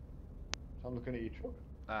 So I'm looking at your truck.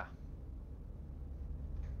 Ah.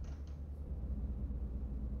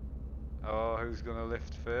 Oh, who's gonna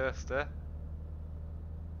lift first, eh?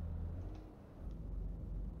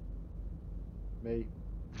 Me.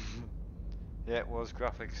 Yeah, it was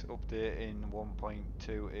graphics update in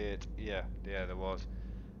 1.28. Yeah, there was.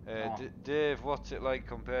 Ah, Dave, what's it like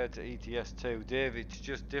compared to ETS2? Dave, it's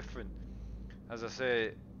just different. As I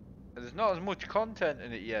say, there's not as much content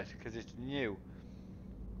in it yet because it's new,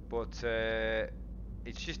 but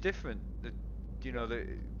it's just different. The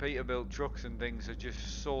Peterbilt trucks and things are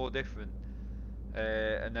just so different,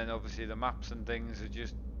 and then obviously the maps and things are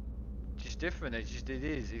just different. It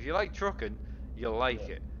is. If you like trucking, you'll like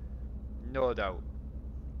yeah. it, no doubt.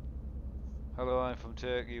 Hello, I'm from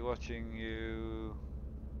Turkey watching you.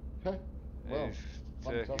 Well, Is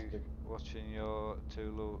Turkey fantastic. watching your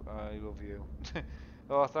I love you.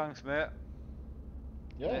 Oh, thanks, mate.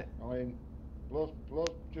 Yeah, I mean,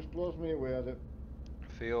 just blows me away that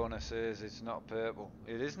Fiona says it's not purple.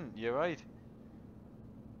 It isn't, you're right.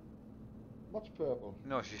 what's purple?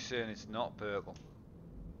 No, she's saying it's not purple.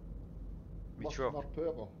 Me What's truck. not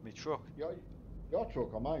purple? Me truck. Your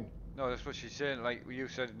truck or mine? No, that's what she's saying. Like you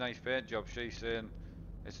said, nice paint job. She's saying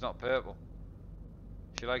It's not purple.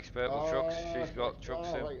 She likes purple trucks. She's got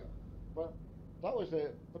trucks too. Right. But that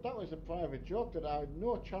was a private joke that I had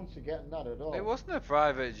no chance of getting that at all. It wasn't a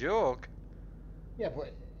private joke. Yeah,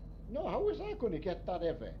 but no, how was I going to get that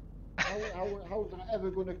ever? How was I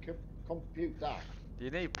ever going to compute that?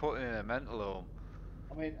 You need putting in a mental home.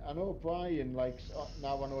 I mean, I know Brian likes,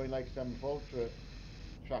 now I know he likes them Voltra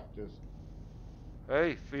tractors.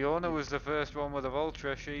 Hey, Fiona was the first one with a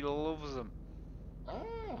Voltra. She loves them. Ah,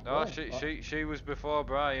 No, well, she was before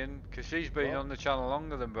Brian, because she's been on the channel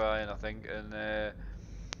longer than Brian, I think, and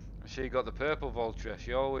she got the purple Voltra.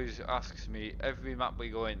 She always asks me every map we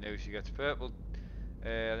go into. She gets purple.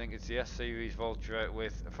 I think it's the S series Voltra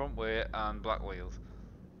with a front weight and black wheels.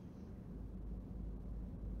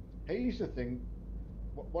 here's the thing.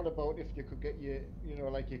 What about if you could get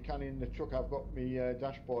like you can in the truck? I've got my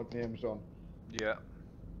dashboard names on. Yeah.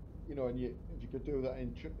 And you could do that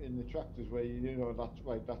in the tractors where that's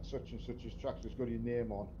right. That's such and such's tractor's got your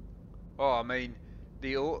name on. Oh, I mean,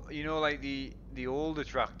 like the older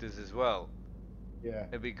tractors as well. Yeah.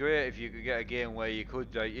 It'd be great if you could get a game where you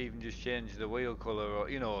could like even just change the wheel color,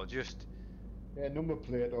 or just number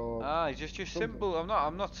plate or just something. simple.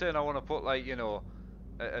 I'm not saying I want to put like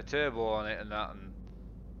a turbo on it and that, and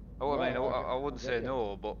I wouldn't say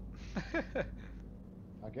no, but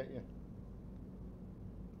I get you.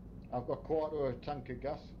 I've got quarter of a tank of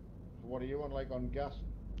gas. What are you on like on gas?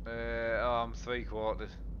 I'm 3/4.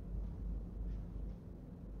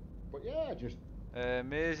 But yeah, just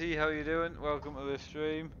Maisie, how you doing? Welcome to the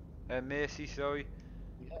stream. Macy, sorry.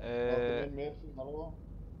 welcome in, Mason. Hello.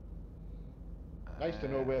 Nice to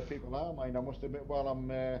know where people are, mate. I must admit, while I'm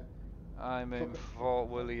in Fort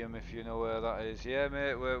William, if you know where that is. Yeah,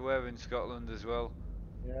 mate, we're in Scotland as well.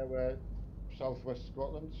 Yeah, we're southwest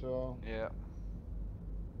Scotland, so yeah.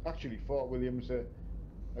 Actually, Fort William's a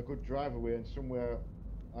good drive away and somewhere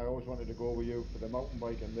I always wanted to go with you for the mountain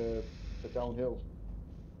bike and the downhill.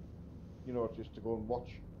 Just to go and watch.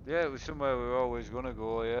 Yeah, it was somewhere we were always gonna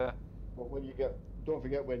go. Yeah. But don't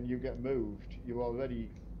forget when you get moved, you're already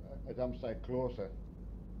a damn sight closer.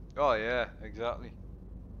 Oh yeah, exactly.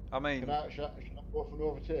 I mean, should I go for an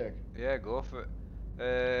overtake? Yeah, go for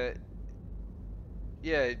it.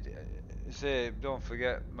 Yeah, say don't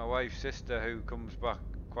forget my wife's sister who comes back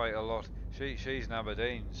quite a lot. She's in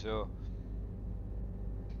Aberdeen, so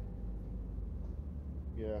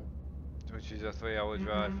yeah, which is a 3-hour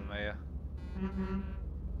drive from here.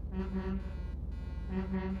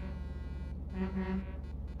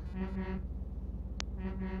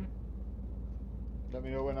 Let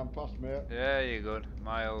me know when I'm past, mate. Yeah, you're good.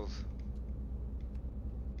 Miles.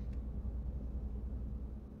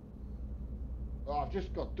 Oh, I've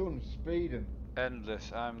just got done speeding.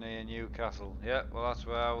 Endless. I'm near Newcastle. Yeah, well that's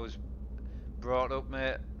where I was brought up,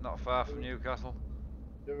 mate. Not far from Newcastle.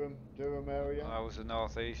 Durham area. I was the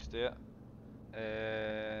northeast, yeah.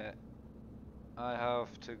 I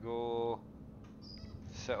have to go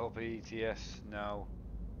set up ETS now.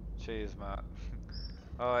 Cheers, Matt.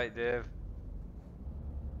 Alright, Dave.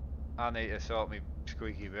 I need to sort my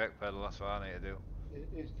squeaky brake pedal, that's what I need to do.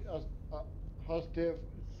 Has Dave...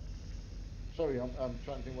 Sorry, I'm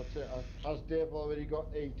trying to think what to say. Has Dave already got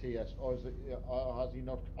ETS, or has he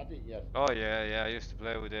not had it yet? Oh yeah, I used to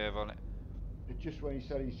play with Dave on it. It's just when he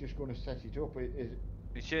said he's just going to set it up.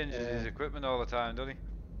 He changes his equipment all the time, doesn't he?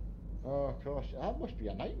 Oh gosh, that must be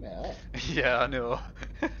a nightmare. Yeah, I know.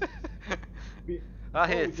 I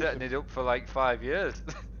hate setting it up for like 5 years.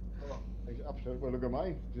 Oh, absolutely. Well, look at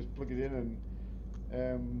mine. Just plug it in,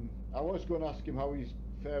 and I was going to ask him how he's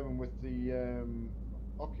faring with the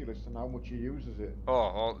Oculus and how much he uses it.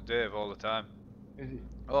 Oh, Dave all the time. Is he?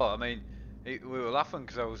 Oh, I mean, we were laughing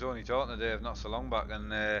because I was only talking to Dave not so long back,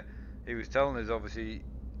 and he was telling us obviously,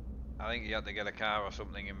 I think he had to get a car or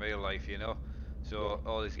something in real life, So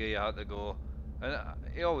all his gear had to go, and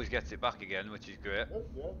he always gets it back again, which is great.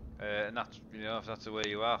 Yeah. And that's if that's the way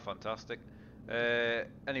you are, fantastic.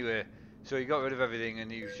 Anyway, so he got rid of everything,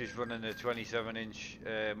 and he was just running a 27-inch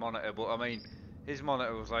monitor. But I mean, his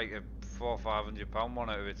monitor was like a £400 or £500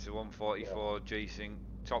 monitor. It's a 144 G-Sync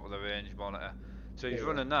top of the range monitor. So he's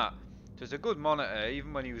running that. So it's a good monitor,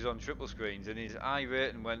 even when he was on triple screens. And his eye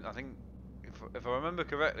rating went, I think, if I remember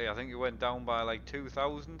correctly, I think it went down by like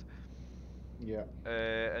 2,000. Yeah.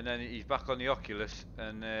 And then he's back on the Oculus,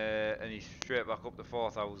 and he's straight back up to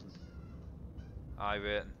 4,000 eye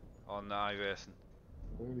rating on the iRacing.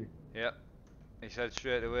 Really? Yeah. He said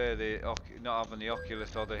straight away not having the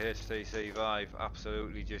Oculus or the HTC Vive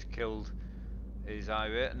absolutely just killed his eye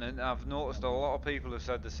rating, and I've noticed a lot of people have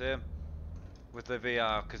said the same with the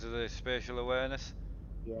VR because of the spatial awareness.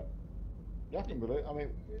 Yeah. Yeah, I can believe. I mean,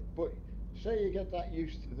 but say you get that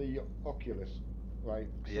used to the Oculus, right?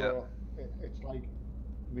 Yeah. So it's like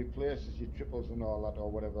replaces your triples and all that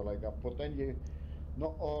or whatever like that. But then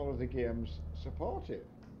not all of the games support it.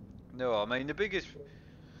 No, I mean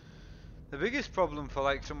the biggest problem for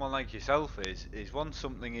like someone like yourself is once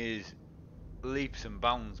something is leaps and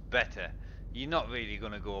bounds better, you're not really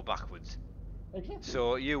gonna go backwards. Exactly.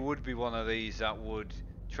 So you would be one of these that would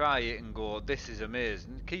try it and go, this is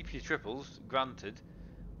amazing. Keep your triples, granted,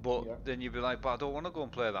 but Yeah. then you'd be like, but I don't want to go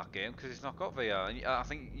and play that game because it's not got VR. And I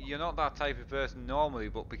think you're not that type of person normally,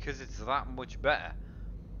 but because it's that much better,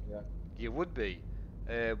 Yeah. you would be.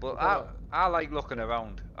 But You gotta. I like looking Yeah.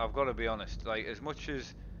 around. I've got to be honest. Like as much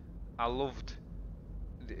as I loved,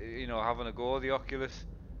 having a go at the Oculus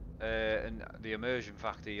and the immersion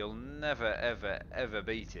factor, you'll never ever ever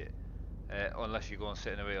beat it unless you go and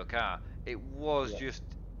sit in a real car. It was Yeah. just,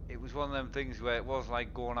 it was one of them things where it was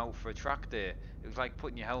like going out for a track day. It was like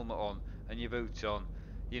putting your helmet on and your boots on,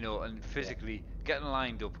 and Yeah. physically getting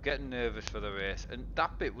lined up, getting nervous for the race. And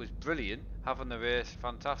that bit was brilliant, having the race,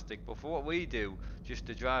 fantastic. But for what we do, just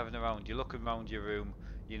the driving around, you're looking around your room,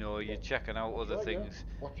 Yeah. you're checking out That's other right. Yeah. things.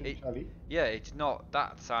 Watching It, telly. yeah, it's not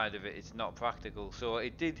that side of it. It's not practical. So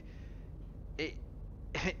it,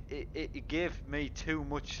 it gave me too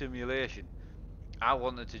much simulation. I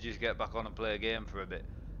wanted to just get back on and play a game for a bit.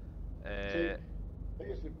 See, Uh,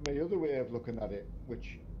 here's my other way of looking at it,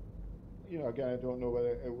 which again, I don't know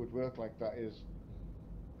whether it would work like that. Is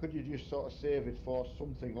could you just sort of save it for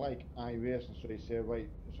something like iRacing? So you say, right,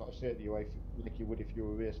 sort of say to your wife, like you would if you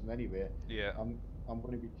were racing anyway, yeah, I'm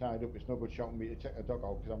going to be tied up. It's no good shouting me to take the dog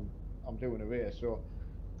out because I'm doing a race. So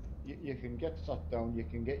you can get sat down, you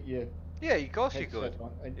can get your yeah, of course you could. headset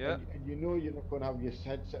on, Yeah, and you're not going to have your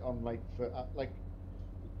headset on like for like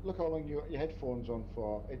look how long you got your headphones on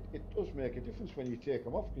for. It does make a difference when you take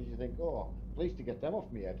them off because you think, oh, pleased to get them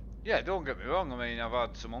off my head. yeah. Don't get me wrong. I mean, I've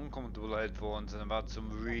had some uncomfortable headphones and I've had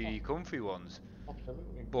some really comfy ones.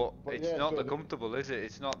 Absolutely. But But it's yeah, not the comfortable, is it?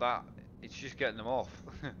 It's not that. It's just getting them off.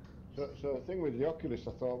 so the thing with the Oculus,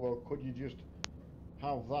 I thought, well, could you just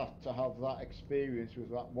have that experience with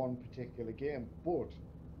that one particular game? But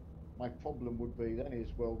my problem would be then is,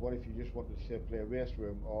 well, what if you just wanted to say play a race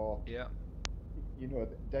room or yeah,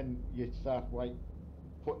 then you'd start like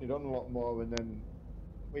putting it on a lot more, and then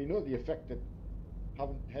well, the effect that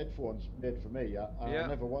having headphones made for me. I yeah.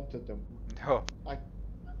 never wanted them. No.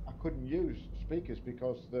 I couldn't use speakers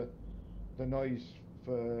because the noise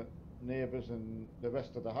for neighbours and the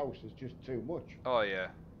rest of the house is just too much. Oh yeah.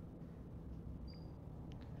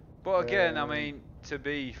 But again, I Um, mean, to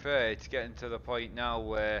be fair, it's getting to the point now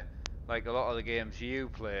where, like a lot of the games you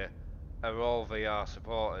play, are all VR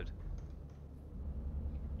supported.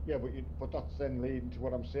 yeah, but that's then leading to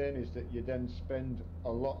what I'm saying is that you then spend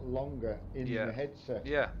a lot longer in Yeah, the headset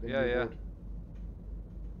yeah, than yeah, you yeah. would.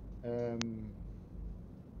 Um,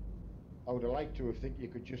 I would have liked to have think you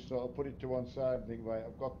could just sort of put it to one side and think, right,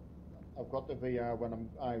 I've got the VR when I'm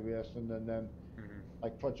iRacing, and then Mhm.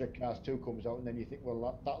 like Project Cars 2 comes out, and then you think,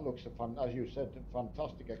 well, that looks as you said, a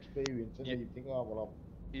fantastic experience, and Y- then you think, oh well,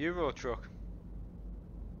 Euro Truck.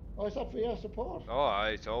 oh, is that VR support? Oh, aye,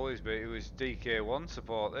 it's always been. It was DK1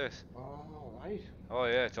 support this. Oh, right. Oh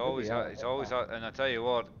yeah, Bloody hell. it's always had. And I tell you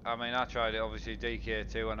what, I mean, I tried it obviously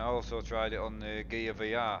DK2, and I also tried it on the Gear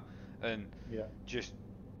VR, and Yeah,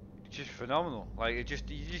 just phenomenal. Like you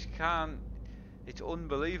just can't. It's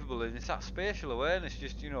unbelievable, and it's that spatial awareness.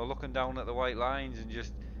 Just looking down at the white lines, and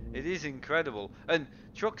just mm, it is incredible. And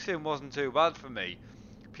Truck Sim wasn't too bad for me,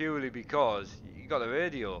 purely because you got the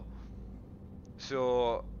radio.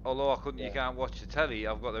 So although you yeah, can't watch the telly,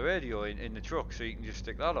 I've got the radio in the truck, so you can just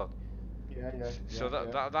stick that on. yeah, yeah, So yeah,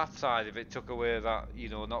 that yeah. that side of it took away that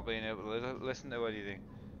not being able to listen to anything.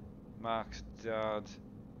 Mark's dad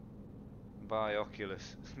buy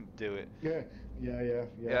Oculus, do it. Yeah, yeah, yeah,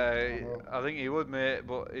 yeah. I Yeah, know. I think he would, mate.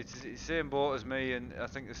 But it's the same boat as me, and I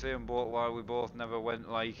think the same boat why we both never went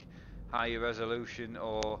like higher resolution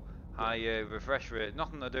or Yeah, higher refresh rate.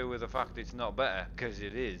 Nothing to do with the fact it's not better, because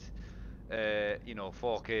it is.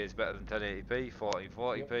 4K is better than 1080p,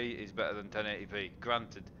 yeah, 1440p is better than 1080p.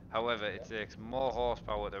 Granted, however, yeah, it takes more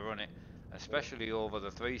horsepower to run it, yeah, especially over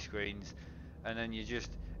the three screens. And then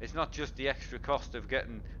it's not just the extra cost of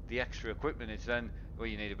getting the extra equipment. It's then, well,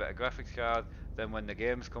 you need a better graphics card. Then when the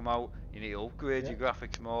games come out, you need to upgrade yeah, your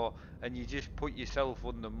graphics more, and you just put yourself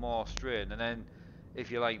under more strain. And then,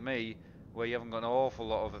 if you're like me, where you haven't got an awful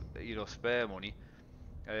lot of spare money,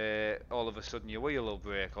 all of a sudden your wheel will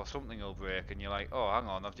break or something will break, and you're like, oh, hang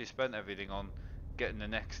on, I've just spent everything on getting the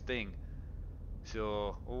next thing.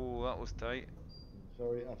 So, oh, that was tight.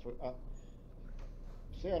 sorry,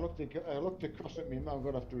 See, I looked across at me. I'm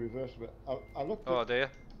gonna have to reverse a bit. I looked Oh at,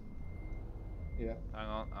 dear. yeah. Hang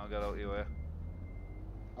on, I'll get out your way.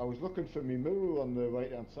 I was looking for my mirror on the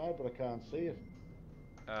right hand side, but I can't see it.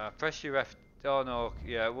 Press your F. Oh no,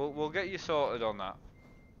 yeah, we'll get you sorted on that.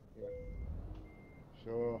 Yeah.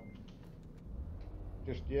 So,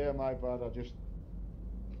 just yeah, my bad.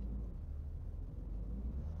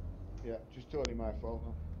 Yeah, just totally my fault.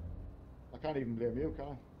 Now. I can't even blame you, can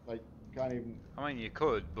I? Like, can't even. I mean, you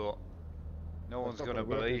could, but no That's one's not gonna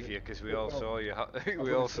gonna work, is believe it? you because we But all no, saw you. I'm We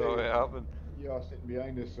gonna all saw say it happen. you're sitting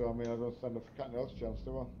behind us, so I mean, I don't stand a cat and else chance,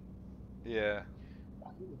 do I? Yeah.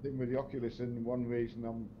 The thing with the Oculus, and one reason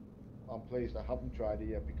I'm pleased I haven't tried it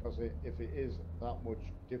yet, because if it is that much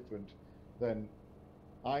different, then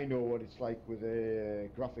I know what it's like with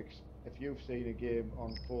graphics. If you've seen a game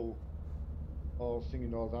on full, all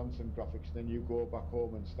singing, all dancing graphics, then you go back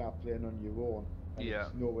home and start playing on your own, and Yeah.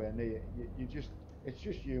 it's nowhere near. You just, it's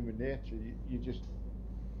just human nature. You just,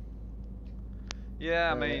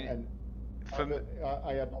 Yeah, I mean, and from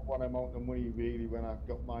I had not one amount of money really when I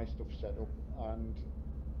got my stuff set up, and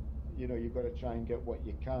you know, you've got to try and get what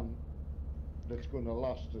you can that's going to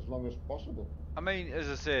last as long as possible. I mean, as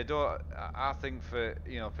I say, I think for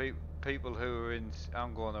people who are in,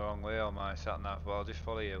 I'm going the wrong way on my sat nav, but I'll just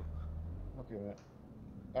follow you. Okay, mate.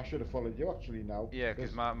 I should have followed you actually now. Yeah,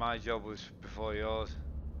 because my job was before yours.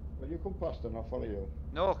 Well, you come past and I'll follow you.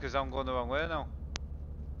 No, because I'm going the wrong way now.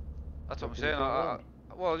 That's what I'm Can you saying. turn around?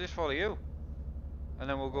 Well, I'll just follow you, and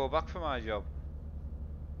then we'll go back for my job.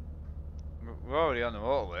 We're already on the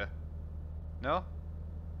motorway. No?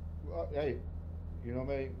 Well, hey, you know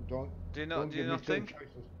me. Don't Do you give me not two think?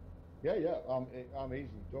 choices. Yeah, yeah. I'm easy.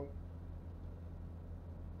 Don't.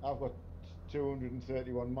 I've got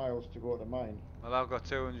 231 miles to go to mine. Well, I've got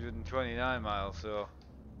 229 miles, so.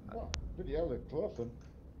 Oh, bloody hell, they're close then.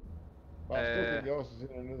 But I still think yours is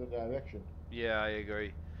in another direction. Yeah, I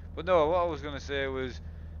agree. But no, what I was going to say was,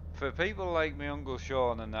 for people like my Uncle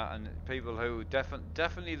Sean and that, and people who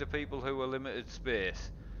definitely the people who are limited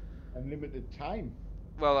space. And limited time.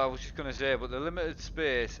 Well, I was just going to say, but the limited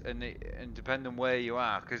space and depending where you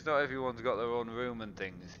are, because not everyone's got their own room and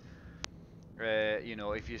things.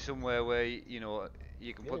 If you're somewhere where you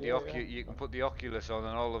can put you can put the Oculus on,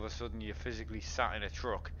 and all of a sudden you're physically sat in a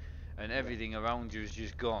truck, and everything around you is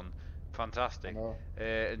just gone. Fantastic.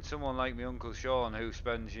 And someone like my Uncle Sean, who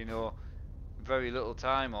spends very little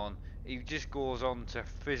time on, he just goes on to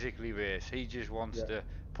physically race. He just wants to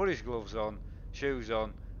put his gloves on, shoes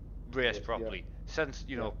on, race properly.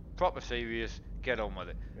 Proper serious, get on with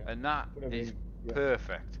it. And that is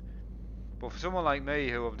perfect. But for someone like me,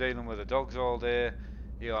 who I'm dealing with the dogs all day,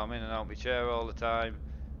 I'm in and out of my chair all the time.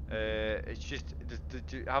 It's just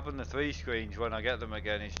having the 3 screens when I get them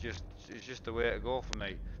again. It's just the way to go for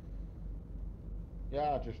me.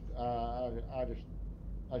 Yeah, I just,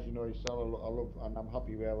 as you know yourself, I love, and I'm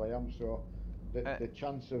happy where I am. So the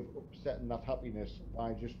chance of upsetting that happiness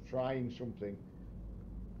by just trying something,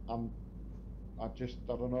 I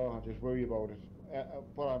don't know. I just worry about it.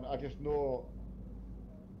 But I just know.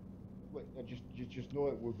 You just know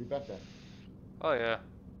it would be better. Oh yeah.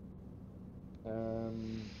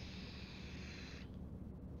 And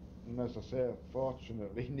as I say,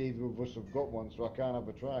 fortunately, neither of us have got one, so I can't have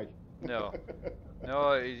a try. No,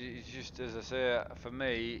 no. It's just, as I say, for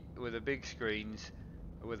me, with the big screens,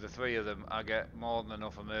 with the 3 of them, I get more than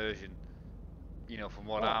enough immersion. From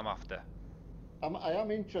what I'm after. I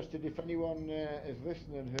am interested if anyone is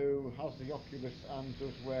listening who has the Oculus and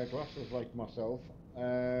does wear glasses like myself.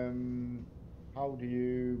 How do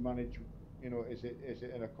you manage? Is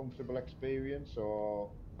it in a comfortable experience, or?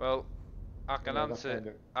 Well, I can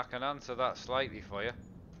answer that slightly for you.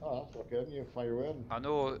 Oh, that's okay. You fire away. I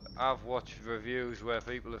know I've watched reviews where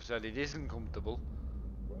people have said it isn't comfortable.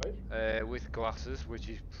 Right. With glasses, which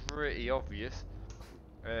is pretty obvious.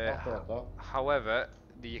 I thought that. However,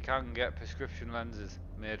 you can get prescription lenses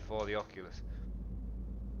made for the Oculus.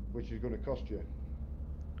 Which is going to cost you.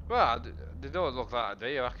 Well, they don't look that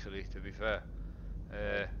dear, actually, to be fair.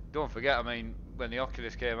 Don't forget, I mean, when the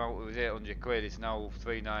Oculus came out, it was 800 quid. It's now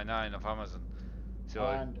 399 off Amazon. So.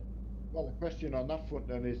 And well, the question on that front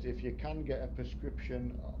then is, if you can get a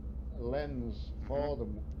prescription lens for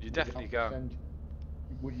them, you definitely can.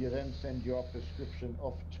 Would you then send your prescription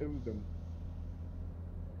off to them,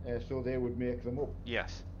 so they would make them up?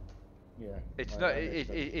 Yes. Yeah. It's not.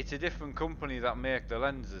 It's a different company that make the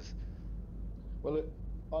lenses. Well,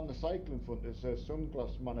 on the cycling front, there's a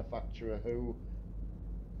sunglass manufacturer who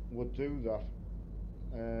would do that.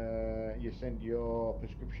 You send your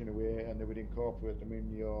prescription away, and they would incorporate them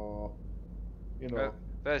in your,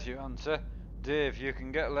 There's your answer, Dave. You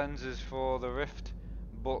can get lenses for the Rift,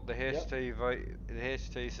 but the Yep.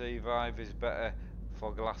 HTC Vive is better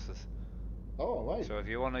for glasses. Oh, right. So if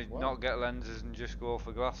you want to Wow. not get lenses and just go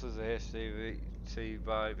for glasses, the HTC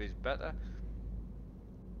Vive is better.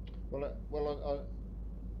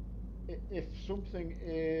 If something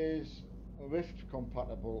is Rift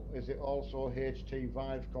compatible, is it also HT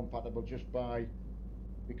Vive compatible just by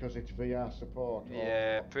because it's VR support,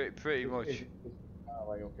 Yeah, or pretty much.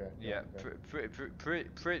 right, okay, right, Yeah, okay.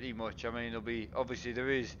 pretty much. I mean, there'll be obviously there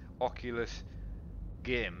is Oculus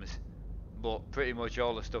games, but pretty much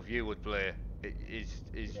all the stuff you would play is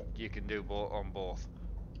Yeah. you can do both on both.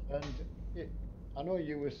 And it, I know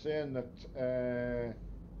you were saying that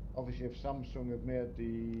obviously if Samsung have made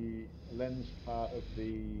the lens part of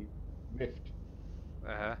the Rift,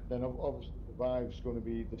 Uh-huh. then obviously the Vive's going to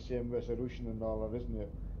be the same resolution and all that, isn't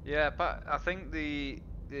it? Yeah, but I think the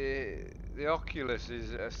Oculus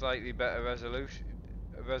is a slightly better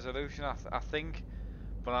resolution. I think,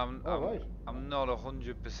 but Oh, right. I'm not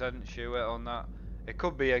 100% sure on that. It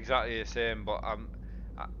could be exactly the same, but I,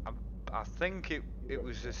 I think it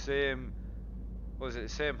was the same. Was it the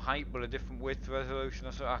same height but a different width resolution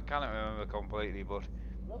or something? I can't remember completely, but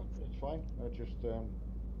No, it's fine. I just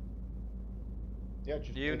yeah,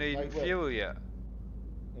 just you it's needn't night. Well, fuel yet.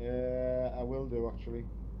 yeah, I will do actually.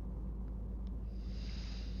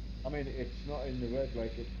 I mean, it's not in the red,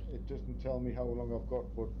 like it doesn't tell me how long I've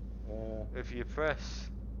got, but If you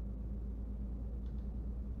press,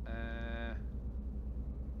 uh,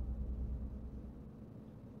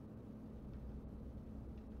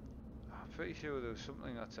 I'm pretty sure there was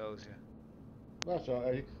something that tells you. that's all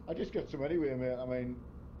right. I just get some anyway, mate. I mean,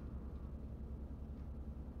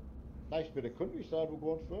 nice bit of countryside we're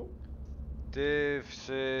going through. Dave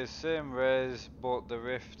says same res, but the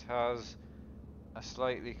Rift has a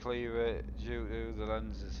slightly clearer due to the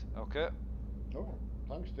lenses. Okay. Oh,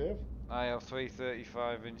 thanks, Dave. I have three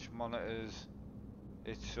 35-inch monitors.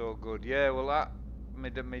 It's so good. Yeah, well my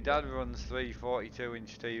Yeah. dad runs three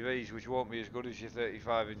 42-inch TVs, which won't be as good as your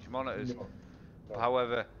 35-inch monitors. No, no.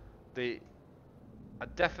 However, the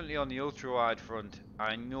definitely on the ultra wide front,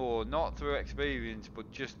 I know not through experience,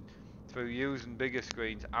 but just through using bigger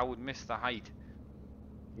screens, I would miss the height.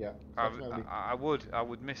 Yeah, definitely. I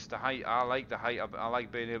would miss the height. I like the height. I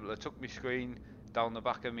like being able to tuck my screen down the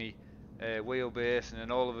back of me wheelbase, and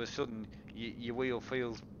then all of a sudden your wheel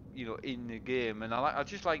feels in the game, and I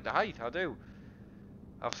just like the height. I do.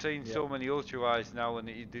 I've seen Yeah, so many ultra wides now, and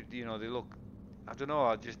they look. I don't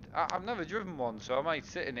know. I've never driven one, so I might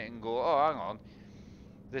sit in it and go, oh, hang on,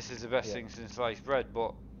 this is the best yeah. thing since sliced bread.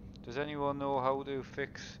 But does anyone know how to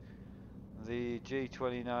fix the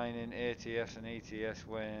G29 in ATS and ETS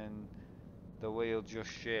when the wheel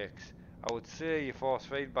just shakes? I would say your force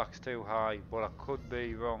feedback's too high, but I could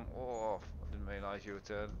be wrong. Oh, I didn't realise you were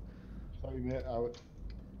turning. Sorry, mate.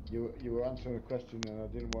 You were answering a question and I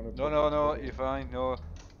didn't want to No, put no, put no, it. you're fine. No, it's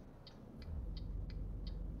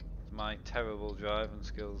my terrible driving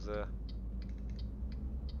skills there.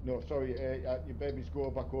 No, sorry. Your babies go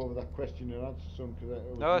back over that question and answer some because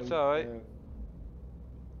it was No, it's me. alright.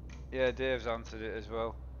 Yeah, Dave's answered it as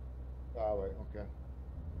well. Right, okay.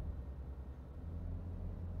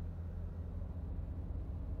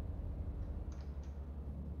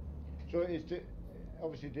 So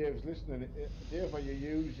obviously Dave's listening. Dave, are you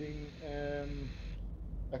using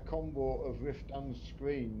a combo of Rift and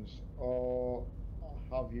screens, or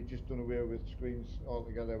have you just done away with screens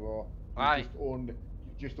altogether, or Aye, you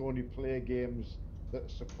just only play games that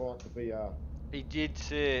support the VR? he did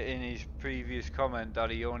say in his previous comment that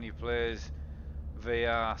he only plays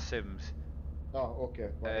VR Sims. Oh,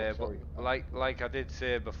 okay. Right. Oh, But sorry. like I did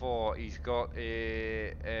say before, he's got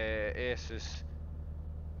a Asus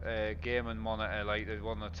gaming monitor, like the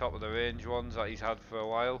one at the top of the range ones that he's had for a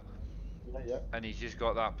while, Yeah, yeah. and he's just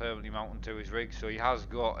got that permanently mounted to his rig, so he has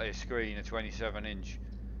got a screen, a 27-inch.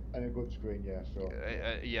 And a good screen, yeah. So yeah,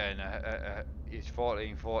 Yeah, and it's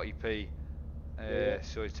 1440p, yeah, yeah,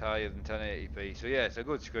 so it's higher than 1080p. So yeah, it's a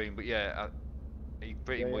good screen, but yeah, he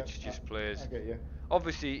pretty yeah, yeah. much just plays. I get you.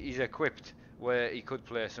 Obviously, he's equipped where he could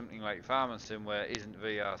play something like Farming Sim where it isn't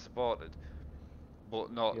VR supported,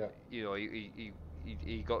 but not, Yeah,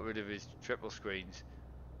 he got rid of his triple screens.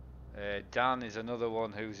 Dan is another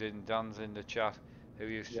one Dan's in the chat, who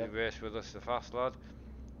used to yeah. race with us, the fast lad.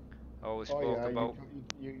 Always Oh spoke yeah, about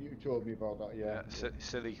you told me about that. Yeah,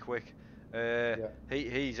 silly quick. Uh, yeah,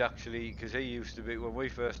 he's actually, because he used to be, when we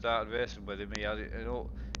first started racing with him, he had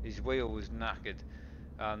his wheel was knackered,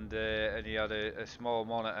 and he had a small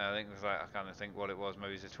monitor. I think it was like, I can't think what it was,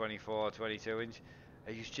 maybe it was a 24 or 22 inch.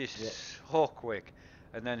 He was yeah, just so quick,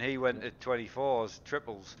 and then he went yeah, to 24s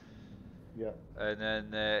triples, Yeah. And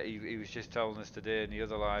then he was just telling us today in the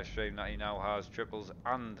other live stream that he now has triples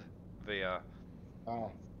and VR, Ah,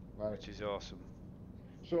 right. which is awesome.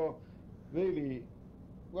 So, really,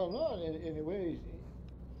 well, no, in a way,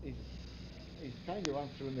 he's, he's kind of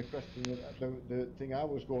answering the question that the thing I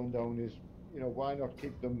was going down is, why not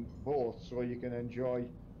keep them both so you can enjoy?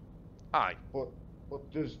 Aye. But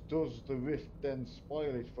does the Rift then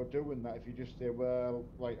spoil it for doing that if you just say, well,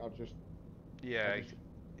 right, Yeah, I'll just,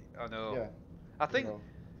 I know. yeah, I you think, know,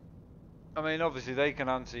 I mean, obviously they can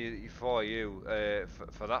answer for you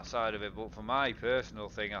for that side of it, but for my personal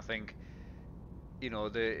thing, I think,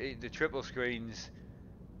 the triple screens,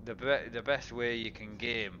 the best way you can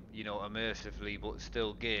game, immersively, but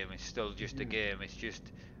still game. It's still just a game. It's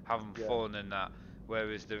just having yeah, fun and that.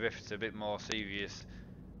 Whereas the Rift's a bit more serious,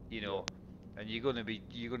 you yeah, know, and you're gonna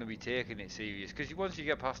be taking it serious because once you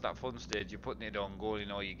get past that fun stage, you're putting it on, going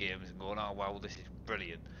in all your games and going, oh wow, this is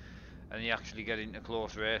brilliant, and you actually get into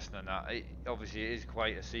close racing and that. Obviously, it is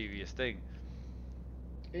quite a serious thing.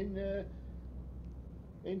 in uh,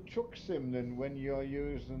 in Truck Sim, then when you're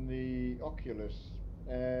using the Oculus,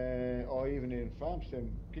 or even in Farm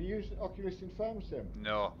Sim, can you use Oculus in Farm Sim?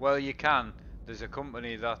 No, well you can. There's a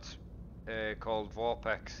company that's called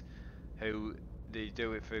Vorpex who they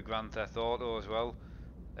do it for Grand Theft Auto as well.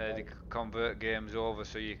 They Right. convert games over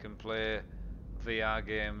so you can play VR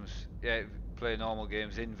games, yeah, play normal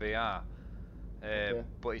games in VR. Okay.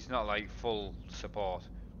 But it's not like full support.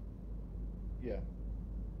 Yeah.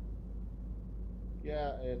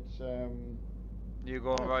 Yeah. You're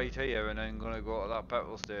going Yeah, right here and then gonna go to that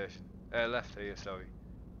petrol station. Left here, sorry.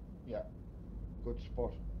 yeah. Good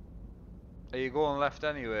spot. Are you going left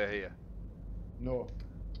anywhere here? No.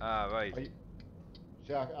 Ah, right. See,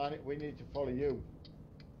 we need to follow you.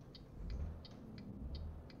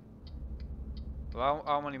 Well,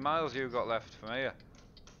 how many miles you got left from here?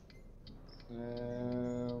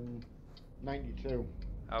 Um, 92.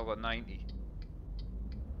 I've got 90.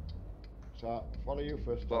 So I'll follow you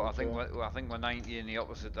first, I But I would think say. we're 90 in the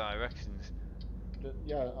opposite directions.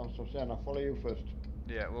 Yeah, I'm so saying I'll follow you first.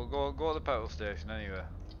 Yeah, we'll go to the petrol station anyway.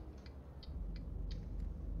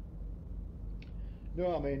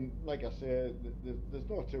 No, I mean, like I say, there's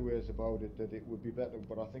no two ways about it that it would be better,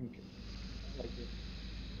 but I think, like,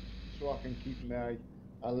 so I can keep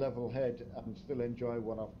a level head and still enjoy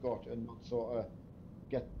what I've got and not sort of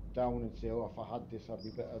get down and say, oh, if I had this, I'd be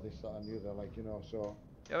better, this, that, and the other, like, so.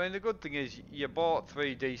 I mean, the good thing is you bought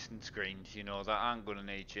 3 decent screens, that aren't going to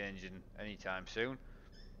need changing anytime soon.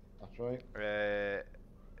 That's right.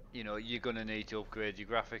 You're going to need to upgrade your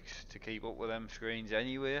graphics to keep up with them screens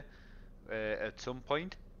anyway, at some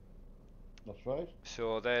point. That's right.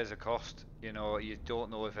 So there's a cost. You don't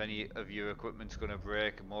know if any of your equipment's going to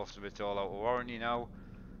break, and most of it's all out of warranty now.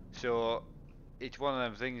 So it's one of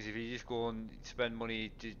them things. If you just go and spend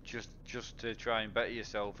money just to try and better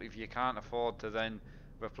yourself, if you can't afford to then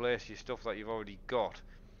replace your stuff that you've already got,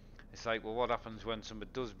 it's like, well, what happens when something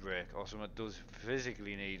does break or something does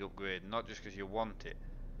physically need upgrading, not just because you want it.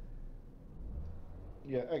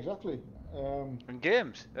 Yeah, exactly. And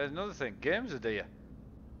games, there's another thing. Games are dear.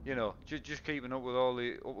 Just keeping up with all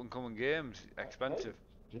the up and coming games, Right. expensive.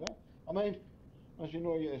 Yeah. I mean, as you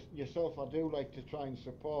know yourself, I do like to try and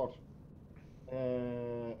support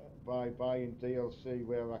by buying DLC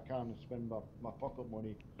where I can and spend my pocket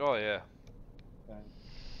money Oh yeah. and,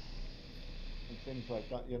 and things like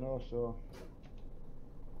that, so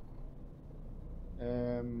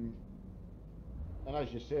um, and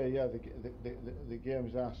as you say, yeah, the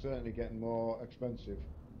games are certainly getting more expensive.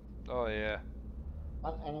 Oh yeah.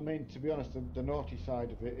 And I mean, to be honest, the naughty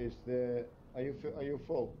side of it is are you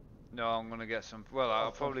full? No, I'm gonna get some. Well, I've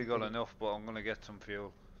Of probably your got budget. enough, but I'm gonna get some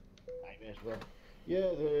fuel. I may as well.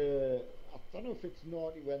 Yeah, I don't know if it's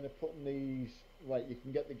naughty when they're putting these, right, you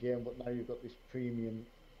can get the game, but now you've got this premium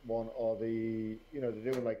one, or they're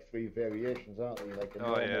doing like 3 variations, aren't they? Like a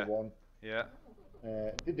Oh normal yeah. one. Yeah.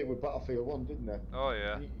 Did it with Battlefield 1, didn't they? Oh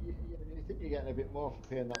yeah. And you think you're getting a bit more for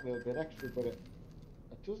paying that little bit extra, but it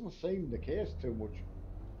doesn't seem the case too much.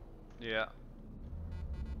 Yeah.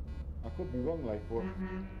 I could be wrong, like, but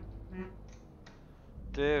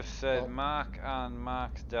Dave said well, Mark and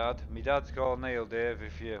Mark's dad. My dad's called Neil, Dave,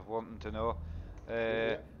 if you're wanting to know.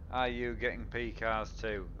 yeah, Are you getting P cars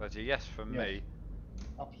too? That's a yes from yes, me,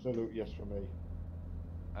 absolute yes for me.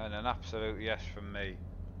 and an absolute yes from me.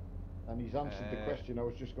 And he's answered the Uh, question I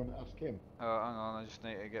was just going to ask him. oh, hang on, I just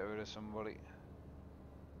need to get rid of somebody.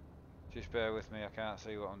 Just bear with me, I can't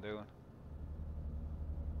see what I'm doing.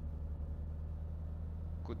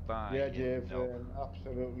 Goodbye. Yeah, Dave, No.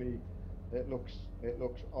 absolutely. It looks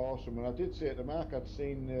awesome. And I did say to Mark I'd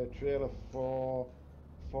seen the trailer for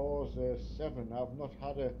Forza 7. I've not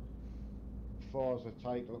had a Forza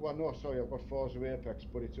title. Well, no, sorry, I've got Forza Apex,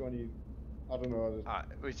 but it's only, I don't know,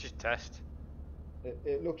 It's just test.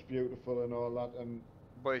 it looks beautiful and all that, and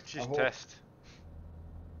But it's I just hope, test.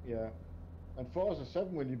 yeah. And Forza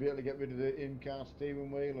 7, will you be able to get rid of the in-car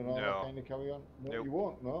steering wheel and all that No. kind of carry on? No, Nope. you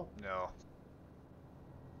won't, no? No.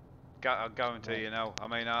 I guarantee Right. you now. I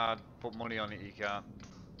mean, I'd put money on it, you can't.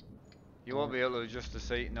 You won't Right. be able to adjust the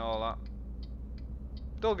seat and all that.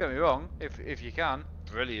 Don't get me wrong, if you can,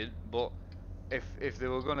 brilliant, but if they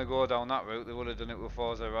were going to go down that route, they would have done it with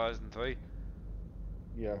Forza Horizon 3.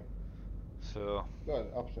 Yeah. So, Well,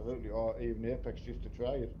 absolutely, or even Apex just to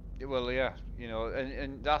try it. well, yeah, you know,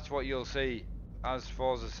 and that's what you'll see as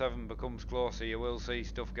Forza 7 becomes closer. You will see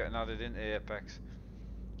stuff getting added into Apex,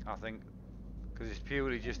 I think, because it's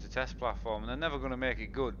purely just a test platform, and they're never going to make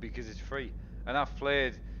it good because it's free. And I've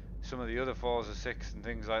played some of the other Forza 6 and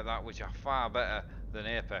things like that, which are far better than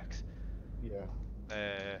Apex. Yeah.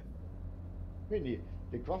 Uh, I mean,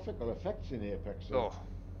 the graphical effects in Apex are oh,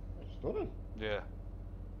 stunning. yeah.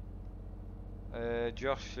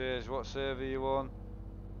 Josh says, what server you on?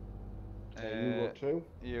 Euro 2.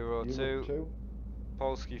 Euro 2.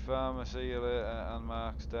 Polski Farmer, see you later, and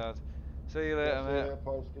Mark's dad. See you later, Yeah, see you mate. later,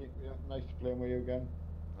 Polsky. Yeah, nice to play with you again.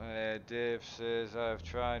 Dave says, I've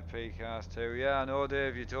tried P-Cars too. Yeah, I know,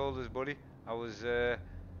 Dave, you told us, buddy. I was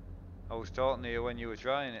talking to you when you were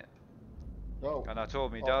trying it. Oh. And I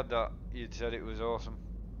told me Oh, dad that you'd said it was awesome.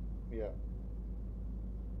 yeah.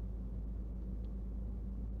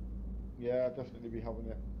 Yeah, I'll definitely be having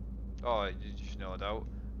it. Oh, just no doubt.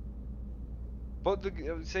 But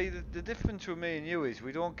see, the difference with me and you is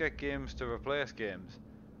we don't get games to replace games.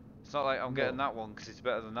 It's not like I'm getting No. that one because it's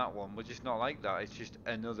better than that one. We're just not like that. It's just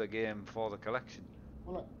another game for the collection.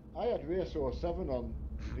 Well, I had Race 07 on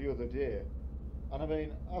the other day, and I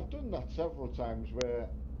mean, I've done that several times where,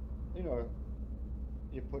 you know,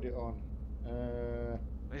 you put it on.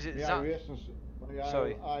 Is it The that? iRacing, when the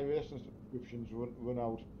Sorry. iRacing subscriptions run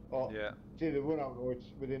out, or Yeah. it's either run out or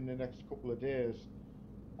it's within the next couple of days,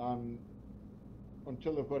 and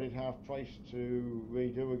until they've got it half price to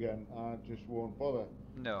redo again, I just won't bother.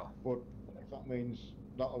 No. But if that means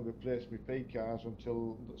that'll replace my P cars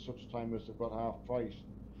until such time as they've got half price.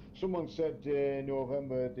 Someone said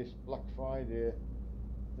November, this Black Friday,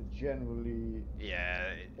 generally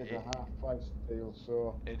Yeah. is a half price deal,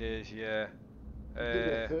 so It is. Yeah.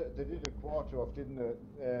 they did a quarter off, didn't they?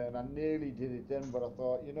 And I nearly did it then, but I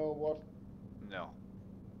thought, you know what? No.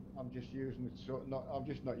 I'm just using it, so I'm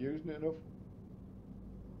just not using it enough.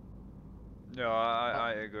 No,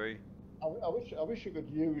 I agree. I wish you could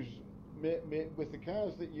use with the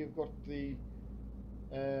cars that you've got the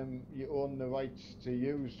you own the rights to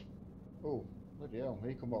use. Oh, bloody hell!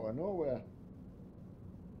 He come out of nowhere.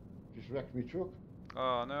 Just wrecked me truck.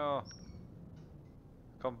 Oh no.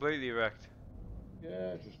 Completely wrecked.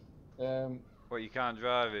 Yeah, just But you can't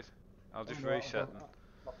drive it. I'll just reset them.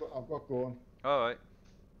 I've got going. Alright.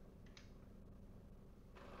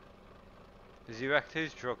 Has he wrecked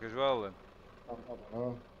his truck as well then? I don't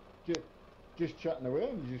know. Just chatting away,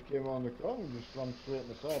 and he just came on the car and just slammed straight in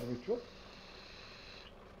the side of my truck.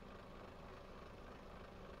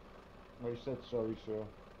 Well, he said sorry, so.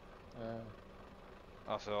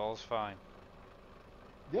 That's all, it's fine.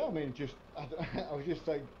 Yeah, I mean, I was just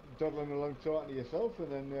like dawdling along talking to yourself,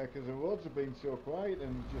 and then because the roads have been so quiet,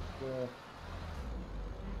 and just.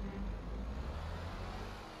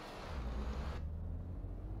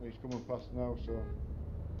 He's coming past now, so.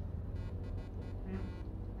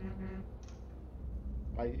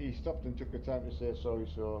 He stopped and took the time to say sorry,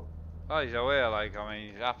 so. Oh, he's aware, like, I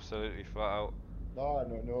mean, he's absolutely flat out.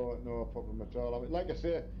 No problem at all. I mean, like I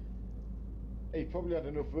say, he probably had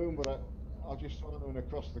enough room, but I just saw him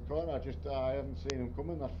across the corner. I haven't seen him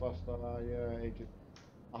coming that fast, and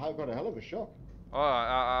I got a hell of a shock. Oh,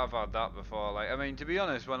 I've had that before. Like, I mean, to be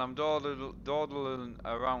honest, when I'm dawdling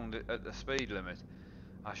around at the speed limit,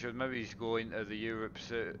 I should maybe go into the Europe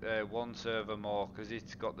 1 server more because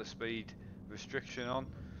it's got the speed restriction on,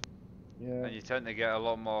 Yeah. and you tend to get a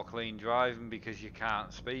lot more clean driving because you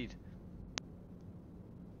can't speed.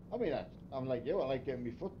 I mean, I'm like you. I like getting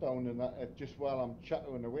my foot down, and that just while I'm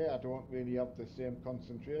chattering away, I don't really have the same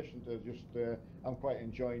concentration to just. I'm quite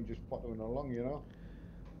enjoying just pottering along, you know.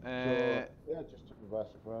 So yeah, just took me by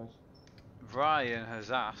surprise. Brian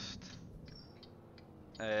has asked,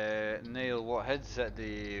 Neil, what headset do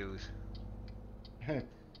you use?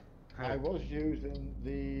 I was using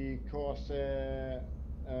the Corsair.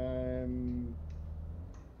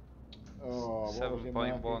 What was it,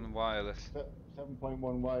 7.1 wireless. 7.1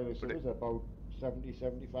 wireless. It was about 70,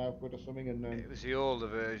 75 quid or something, and then It was the older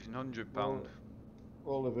version, £100.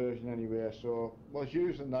 older version anyway. So was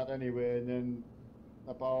using that anyway, and then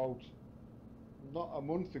about not a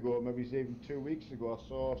month ago, maybe it's even 2 weeks ago, I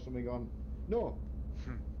saw something on. No,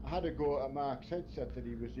 Hmm. I had to go at Mark's headset that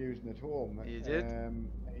he was using at home. You did? And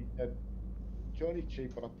he said, Johnny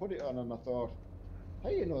cheap, but I put it on and I thought,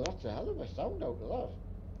 hey, you know, that's a hell of a sound out of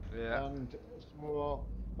that. Yeah. And so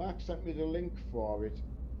Mark sent me the link for it,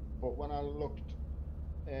 but when I looked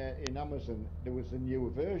in Amazon, there was a newer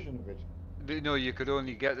version of it. No, you could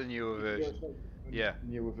only get the newer version. Yeah.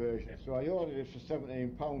 The newer version. So I ordered it for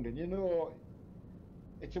 £17, and you know,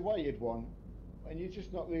 it's a wired one, and you're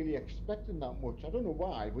just not really expecting that much. I don't know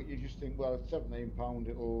why, but you just think, well, it's £17,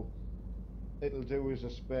 it'll do as a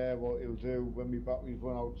spare, what it'll do when my batteries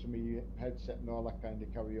run out to my headset and all that kind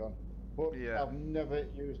of carry on. But Yeah. I've never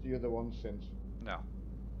used the other one since. No.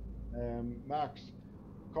 Mark's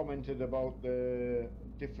commented about the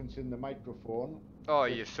difference in the microphone. Oh,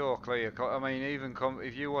 you're so clear. I mean, even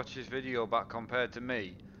if you watch this video back compared to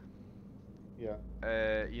me, Yeah.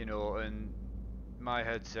 you know, and my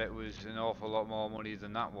headset was an awful lot more money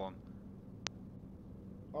than that one.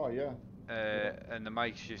 Oh yeah. And the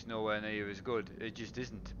mic's just nowhere near as good. It just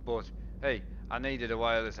isn't. But hey, I needed a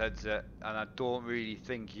wireless headset, and I don't really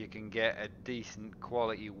think you can get a decent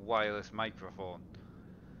quality wireless microphone.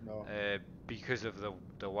 No. Because of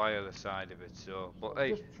the wireless side of it. So, but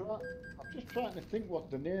I'm hey, just trying to think what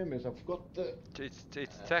the name is. I've got the it's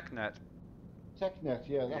TechNet. TechNet.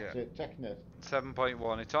 Yeah, that's it. TechNet.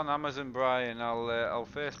 7.1. It's on Amazon, Brian. I'll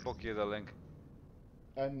Facebook you the link.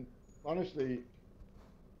 And honestly,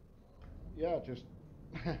 yeah, just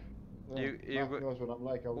well, Mark knows what I'm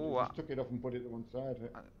like. I just took it off and put it to one side.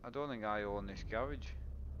 I don't think I own this garage.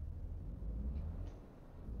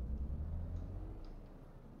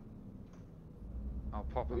 I'll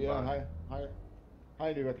pop them back. Yeah,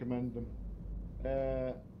 highly recommend them.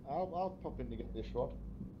 I'll pop in to get this one.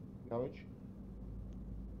 Garage.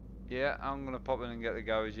 Yeah, I'm gonna pop in and get the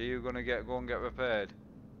garage. Are you gonna go and get repaired?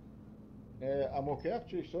 I'm okay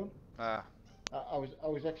actually, son. Ah. I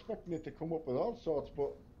was expecting it to come up with all sorts,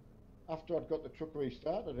 but after I'd got the truck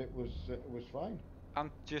restarted, it was fine. And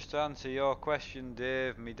just to answer your question,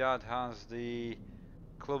 Dave, my dad has the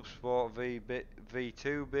Club Sport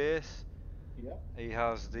V2 base. Yeah. He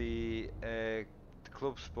has the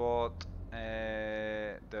Club Sport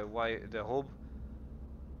the hub,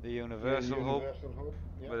 the universal hub,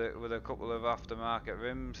 yeah. with a couple of aftermarket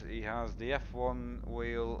rims. He has the F1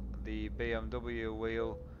 wheel, the BMW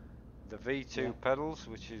wheel, the V2 pedals,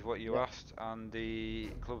 which is what you asked, and the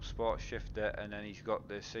Club Sport shifter, and then he's got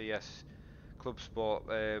the CS Club Sport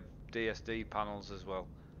DSD panels as well.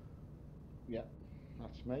 Yeah,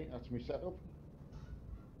 that's me. That's my setup.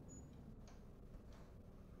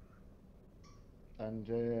 And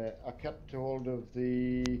I kept hold of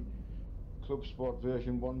the Club Sport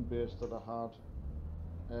version 1 base that I had,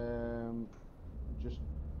 just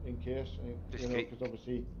in case, you know, because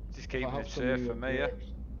obviously just keeping it safe for me.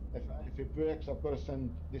 If it breaks, I've got to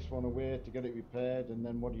send this one away to get it repaired, and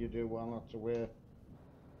then what do you do while that's away?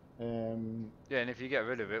 Yeah, and if you get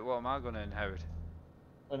rid of it, what am I going to inherit?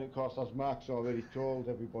 And of course, as Mark's already told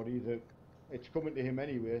everybody, that it's coming to him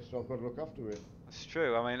anyway, so I've got to look after it. That's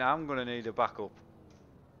true. I mean, I'm going to need a backup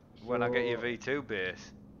when I get your V2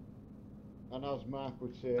 base. And as Mark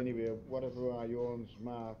would say anyway, whatever I owns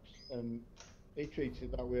Mark's, and he treats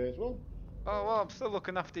it that way as well. Oh, well, I'm still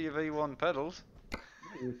looking after your V1 pedals.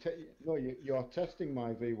 You're testing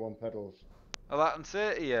my V1 pedals. Well, I can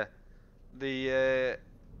say to you,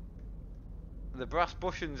 the brass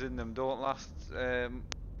bushings in them don't last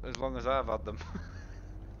as long as I've had them.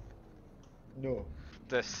 No.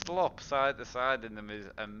 The slop side to side in them is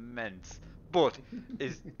immense, but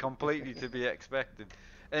is completely to be expected.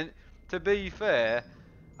 And to be fair,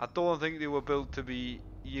 I don't think they were built to be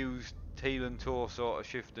used heel and toe sort of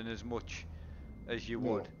shifting as much as you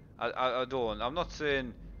would. I don't. I'm not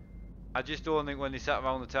saying. I just don't think when they sat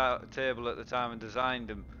around the table at the time and designed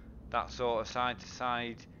them, that sort of side to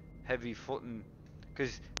side heavy footing,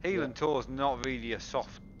 because heel and toe is not really a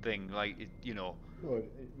soft thing, like you know. No,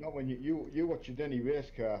 not when you watch a Denny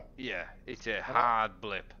race car. Yeah, it's a hard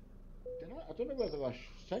blip. I don't know whether I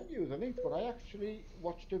sent you the link, but I actually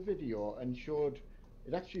watched a video and showed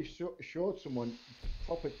someone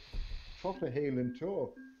proper heel and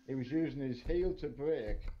toe. He was using his heel to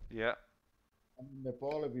brake. Yeah. And the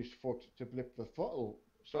ball of his foot to blip the throttle.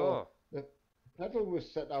 So the pedal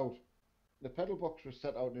was set out. The pedal box was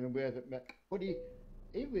set out in a way that but he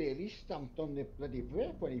really stamped on the bloody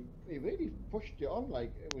brake when he really pushed it on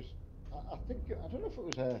like it was. I don't know if it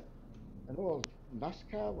was an old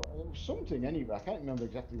NASCAR. It was something anyway. I can't remember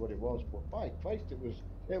exactly what it was, but by Christ,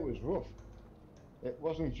 it was rough. It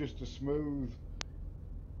wasn't just a smooth,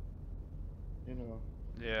 you know.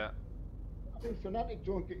 Yeah. I mean, Fanatic,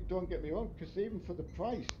 don't get me wrong, because even for the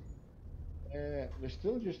price, they're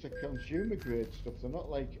still just a consumer grade stuff. They're not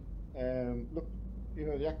like, look, you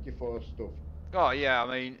know, the Accuforce stuff Oh yeah, I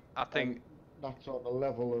mean, I and think that sort of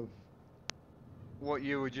level of. what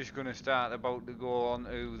you were just going to start about to go on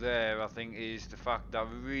to there, I think, is the fact that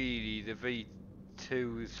really the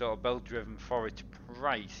V2 is sort of belt driven for its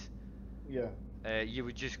price. Yeah, You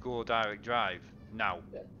would just go direct drive now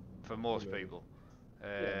yeah, for most absolutely. people.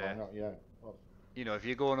 Yeah, why Uh, not? Yeah. Well, you know, if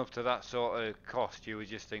you're going up to that sort of cost, you would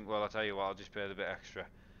just think, well, I'll tell you what, I'll just pay the bit extra.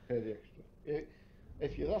 pay the extra.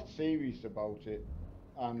 If you're that serious about it,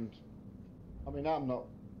 and I mean, I'm not,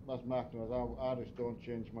 as Mark knows, I just don't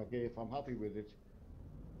change my gear. If I'm happy with it,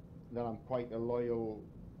 then I'm quite loyal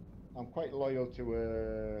to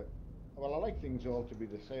well, I like things all to be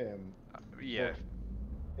the same, Yeah. but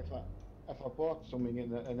if I if I bought something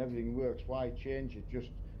and everything works, why change it? Just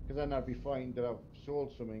because then I'd be frightened that I've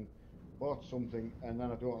sold something, bought something, and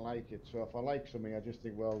then I don't like it. So if I like something, I just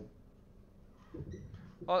think, well,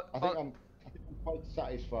 On, I think on, I'm I think I'm quite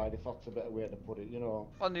satisfied if that's a better way to put it. You know?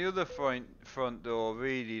 on the other front though,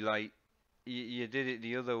 really, like, you did it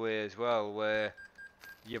the other way as well, where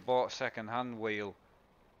you bought second-hand wheel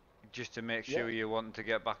just to make Yeah, sure you wanted to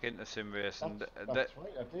get back into sim race, and that's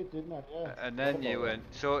right. I did, didn't I? Yeah, and forgot then about you that.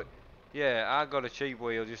 went. So, yeah, I got a cheap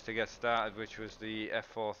wheel just to get started, which was the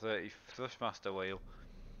F430 Thrustmaster wheel,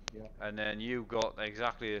 Yeah, and then you got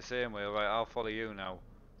exactly the same wheel. Right, I'll follow you now.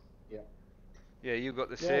 yeah, Yeah, you got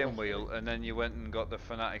the yeah. same That's right. wheel, and then you went and got the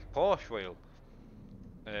Fanatic Porsche wheel,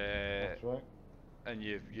 uh, That's right. and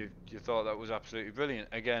you thought that was absolutely brilliant.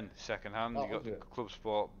 Again, second hand. You That was got the it. Club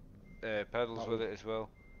Sport pedals That with was it as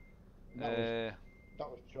well. that was Uh, that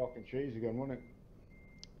was chalk and cheese again, wasn't it?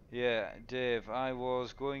 yeah, Dave, I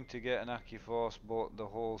was going to get an AccuForce, but the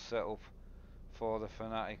whole setup for the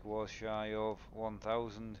Fanatic was shy of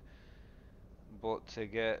 1,000. But to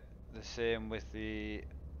get the same with the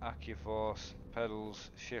AccuForce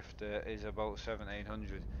pedals shifter is about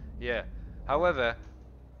 1,700. Yeah. However,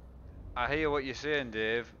 I hear what you're saying,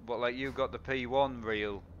 Dave, but like you got the P1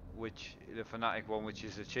 reel, which the Fanatic one, which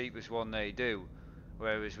is the cheapest one they do,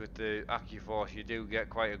 whereas with the AccuForce you do get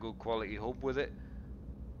quite a good quality hub with it.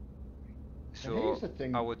 And here's So the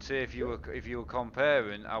I thing. would say if you were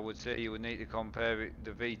comparing, I would say you would need to compare it,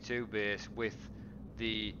 the V2 base with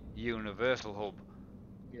the Universal hub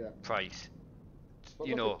Yeah, price. but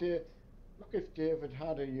You know, look if David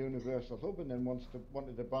had a universal hub and then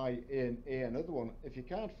wanted to buy another one. If you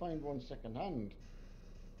can't find one second hand,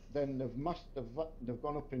 then they've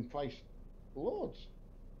gone up in price loads.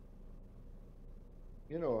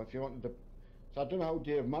 You know, if you wanted to. So I don't know how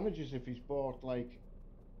Dave manages if he's bought like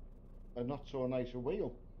a not so nice a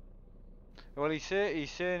wheel. well he's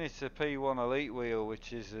saying it's a P1 Elite wheel,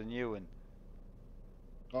 which is a new one.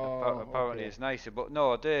 Oh, Apparently okay. it's nicer, but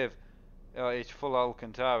no, Dave, it's full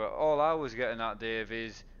Alcantara. All I was getting at, Dave,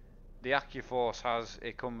 is the AccuForce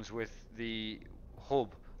it comes with the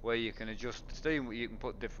hub where you can adjust the steering wheel, you can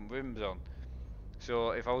put different rims on.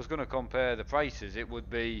 So if I was going to compare the prices, it would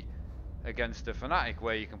be against the Fanatic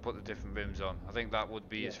where you can put the different rims on. I think that would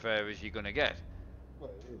be Yeah. as fair as you're going to get. Well,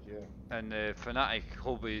 it is. Yeah. And the Fanatic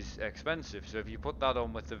hub is expensive, so if you put that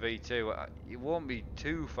on with the V2, it won't be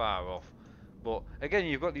too far off. But again,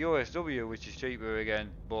 you've got the OSW, which is cheaper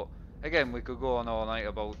again. But again, we could go on all night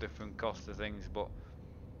about different costs of things. But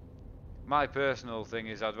my personal thing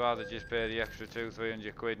is, I'd rather just pay the extra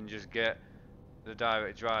 200-300 quid and just get the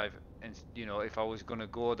direct drive. And you know, if I was gonna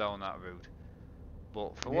go down that route.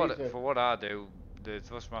 But And here's the for what I do, the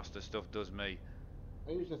Thrustmaster stuff does me.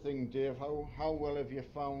 here's the thing, Dave. How well have you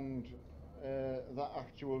found that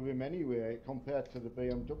actual rim anyway, compared to the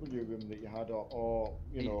BMW rim that you had, or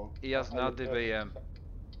you know, He hasn't are you had the perfect?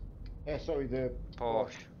 Sorry, the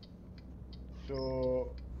Porsche. Porsche.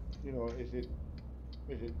 So, you know, is it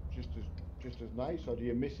just as nice, or do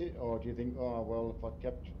you miss it, or do you think, oh well, if I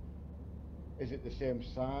kept, is it the same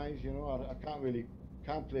size? You know, I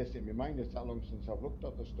can't place it in my mind. It's that long since I've looked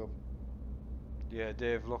at the stuff. Yeah,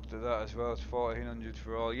 Dave looked at that as well. It's 1,400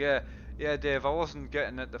 for all. Yeah, yeah, Dave. I wasn't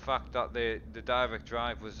getting at the fact that the direct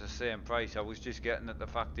drive was the same price. I was just getting at the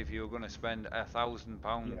fact if you were going to spend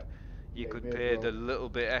 £1,000, Yeah, you yeah, you could may as pay the well. little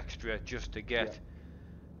bit extra just to Yeah, get,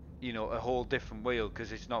 you know, a whole different wheel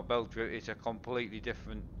because it's not belt driven. It's a completely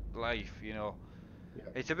different life. You know,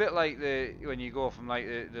 yeah, it's a bit like the when you go from like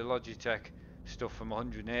the Logitech stuff from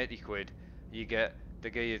 180 quid, you get the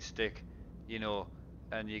geared stick, you know,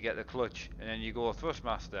 and you get the clutch, and then you go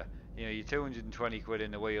Thrustmaster. You know, you're 220 quid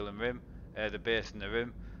in the wheel and rim, the base and the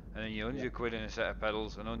rim, and then you're 100 quid in a set of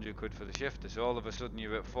pedals and 100 quid for the shifter. So all of a sudden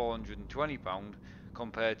you're at £420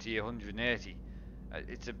 compared to your 180.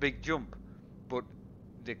 It's a big jump, but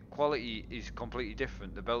the quality is completely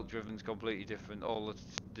different. The belt driven's completely different. All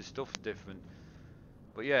the stuff's different.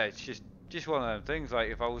 But yeah, it's just one of them things. Like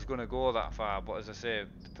if I was going to go that far, but as I say,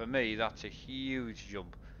 for me that's a huge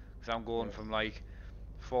jump because I'm going Yes. from like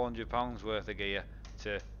 £400 worth of gear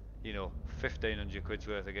to 1500 quid's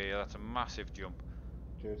worth of gear. That's a massive jump.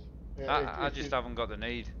 It is. I just haven't got the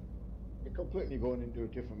need. You're completely going into a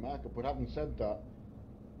different market. But having said that,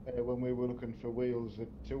 when we were looking for wheels at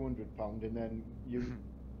 £200, and then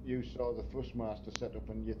you saw the Thrustmaster setup,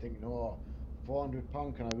 and you think, no,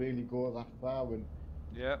 £400, can I really go that far? And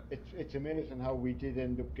Yeah. it's amazing how we did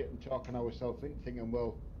end up talking ourselves in, thinking,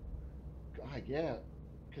 well, God, yeah,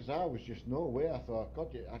 because I was just no way. I thought,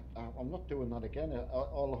 God, I'm not doing that again.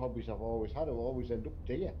 All the hobbies I've always had, I always end up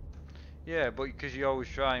dear. Yeah, but because you always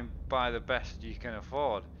try and buy the best you can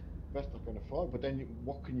afford. Best I can afford, but then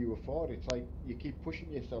what can you afford? It's like you keep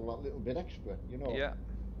pushing yourself that little bit extra, you know. Yeah.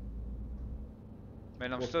 I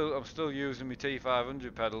mean, I'm still using my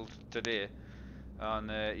T500 pedals today, and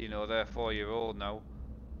they're 4-year-old now.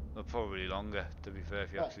 They're probably longer, to be fair,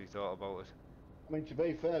 if you actually thought about it. I mean, to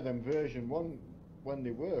be fair, then version 1, when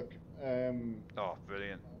they work, Oh,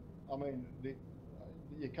 brilliant. I mean,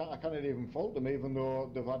 I can't even fault them, even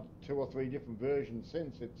though they've had 2 or 3 different versions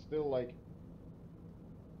since. It's still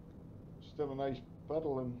still a nice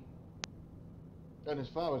pedal, and as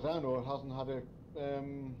far as I know, it hasn't had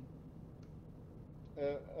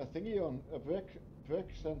a thingy on a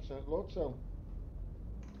brake sensor load cell.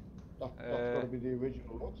 That's got to be the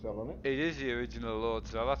original load cell on it. It is the original load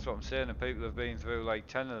cell. That's what I'm saying. And people have been through like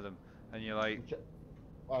 10 of them, and you're like,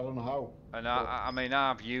 I don't know how. And I mean,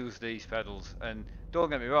 I've used these pedals, and don't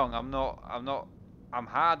get me wrong, I'm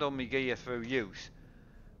hard on my gear through use,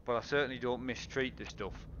 but I certainly don't mistreat the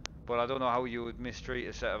stuff. But I don't know how you would mistreat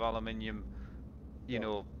a set of aluminium,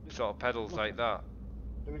 sort of pedals like that.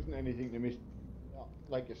 There isn't anything to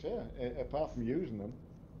like you say, apart from using them.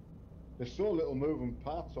 There's so little moving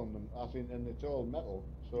parts on them, and it's all metal.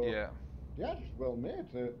 So Yeah. they are just well made.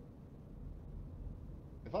 If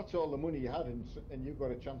that's all the money you had, and you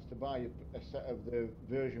got a chance to buy a set of the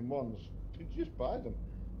version 1s, just buy them.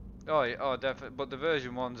 Oh, definitely. But the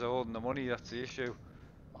version 1s are holding the money. That's the issue.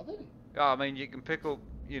 Are they? Yeah, I mean, you can pick up.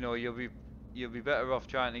 You'll be better off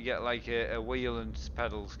trying to get like a wheel and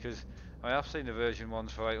pedals, because I've seen the version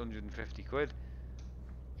 1s for like 150 quid.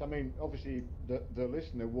 I mean, obviously, the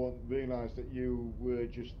listener won't realise that you were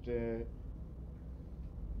just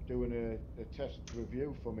doing a test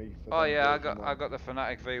review for me. Oh yeah, I got the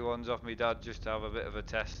Fanatic V1s off my dad just to have a bit of a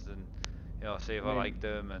test and see if I liked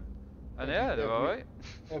them, and yeah, they're all right.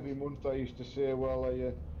 Every month I used to say, well,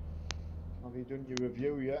 have you done your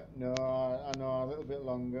review yet? No, I know, a little bit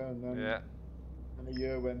longer, and then and a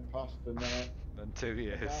year went past, and and 2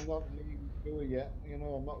 years. I'm not really through yet.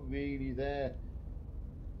 I'm not really there.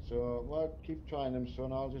 So, well, keep trying them,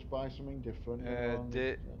 son. I'll just buy something different.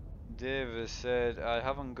 Dave has said, I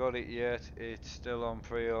haven't got it yet. It's still on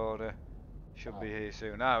pre-order. Should be here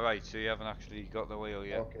soon. Right. So you haven't actually got the wheel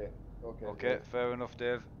yet. Okay. Fair enough,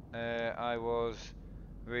 Dave. I was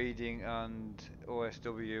reading, and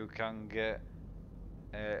OSW can get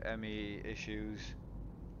ME issues,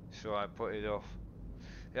 so I put it off.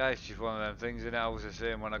 Yeah, it's just one of them things, and I was the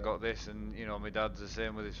same when I got this, and my dad's the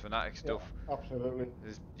same with his Fanatic stuff. Yeah, absolutely.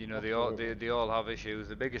 They all have issues.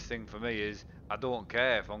 The biggest thing for me is I don't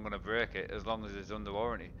care if I'm going to break it as long as it's under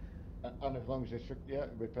warranty. And as long as it's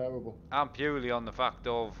repairable. I'm purely on the fact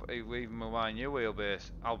of even with my new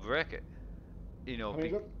wheelbase, I'll break it.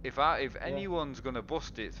 If anyone's going to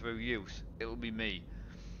bust it through use, it'll be me.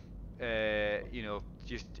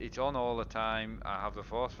 It's on all the time. I have the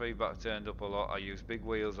force feedback turned up a lot. I use big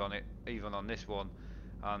wheels on it, even on this one,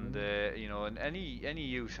 and and any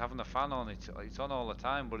use having a fan on it, it's on all the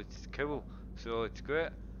time. But it's cool, so it's great.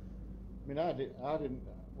 I mean, I didn't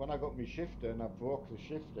when I got my shifter and I broke the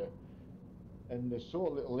shifter, and there's so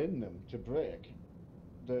little in them to break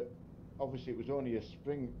that obviously it was only a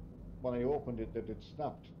spring when I opened it that it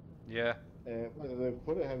snapped. Yeah. Whether they've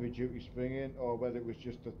put a heavy duty spring in or whether it was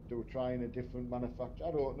just that they were trying a different manufacturer,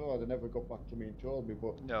 I don't know. They never got back to me and told me,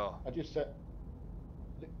 but no. I just said,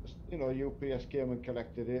 UPS came and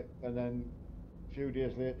collected it, and then a few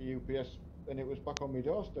days later UPS, and it was back on my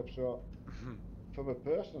doorstep. So from a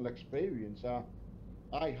personal experience,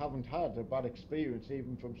 I haven't had a bad experience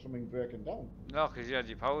even from something breaking down. No, because you had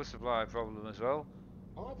your power supply problem as well.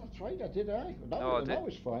 Oh, that's right, I did. That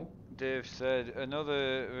was fine. Dave said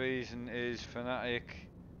another reason is Fanatic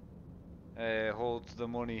holds the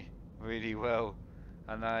money really well.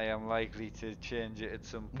 and I am likely to change it at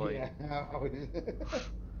some point. Yeah.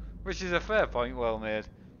 Which is a fair point, well made.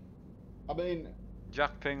 I mean,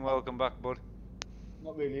 Jack Ping, I'm welcome back, bud.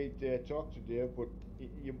 not really talk to Dave, but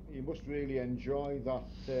you must really enjoy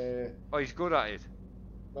that. Oh, he's good at it.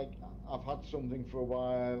 Like I've had something for a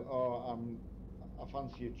while, or I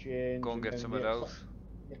fancy a change, Go and and get then some of those.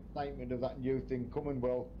 the excitement of that new thing coming.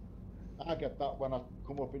 Well, I get that when I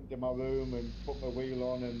come up into my room and put my wheel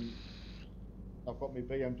on, and I've got my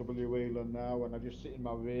BMW wheel on now, and I just sit in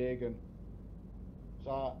my rig, and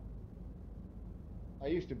so I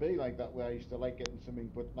used to be like that, where I used to like getting something,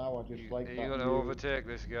 but now I just like Are you that going to new. overtake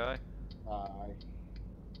this guy? Aye,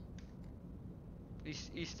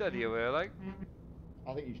 He's steady away, like.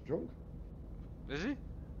 I think he's drunk. Is he?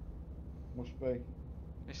 Must be.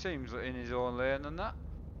 He seems in his own lane and that.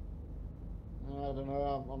 I don't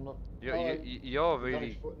know. I'm not. You're, Oh, you're he's on his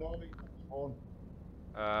really foot. No, he's on his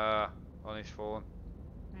phone. on his phone.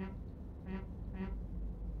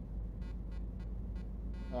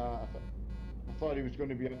 I thought he was going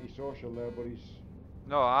to be antisocial there, but he's.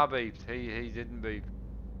 No, I beeped. He didn't beep.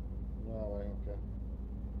 No, right, okay.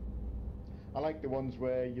 I like the ones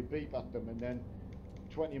where you beep at them and then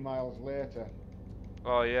 20 miles later.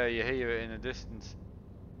 Oh yeah, you hear it in the distance.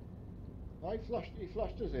 Oh, he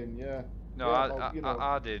flashed us in, yeah. No, Yeah, I, well, you know.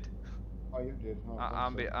 I did. Oh, you did. Oh,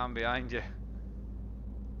 I'm behind you.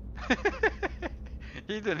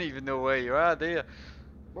 You don't even know where you are, do you?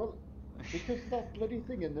 Well, because of that bloody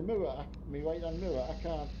thing in the mirror, my right hand mirror, I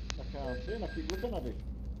can't see, and I keep looking at it.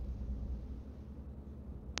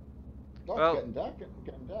 Oh, Well, it's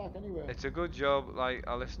getting dark anyway. It's a good job. Like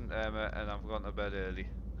I listened to Emma, and I've gone to bed early.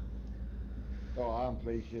 Oh, I'm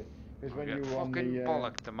pleased you. Because when I'll you get were on fucking the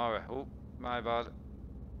bollock tomorrow. Oh, my bad.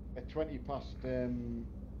 at 20 past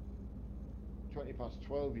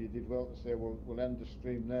 12, you did well to say we'll end the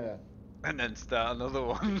stream there. And then start another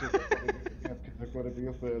one. Because I've got to be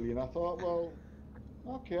up early, and I thought, well,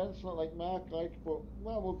 okay, it's not like Mark, like, but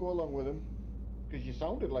well, we'll go along with him, because you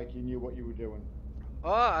sounded like you knew what you were doing.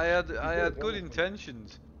 Oh, I had did, good honestly.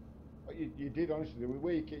 intentions. But you did, honestly. The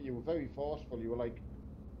way you were very forceful. You were like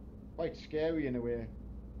quite scary in a way.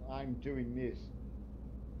 I'm doing this,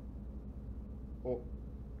 but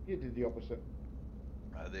you did the opposite.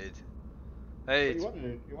 I did. Hey, But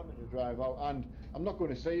you wanted to drive out, and I'm not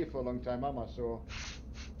going to see you for a long time, am I? So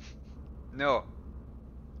no.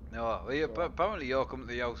 Well, So- apparently you're coming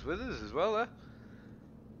to the house with us as well, eh?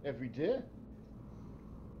 every day,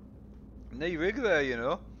 Knee rig there, you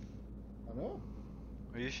know. I know.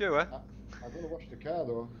 Are you sure? I'm going to wash the car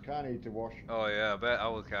though. The car needs to wash. Oh yeah, I bet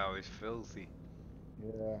our car is filthy.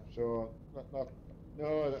 Yeah. So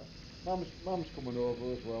no. Mum's coming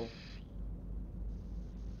over as well.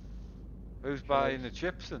 Who's buying the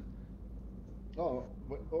chips then? Oh,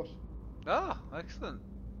 us. Ah, excellent.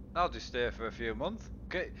 I'll just stay for a few months.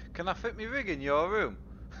 Can I fit my rig in your room?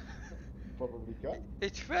 Probably can.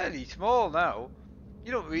 It's fairly small now.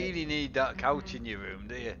 You don't really need that couch in your room,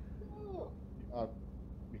 do you? I'd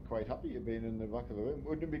be quite happy to being in the back of the room.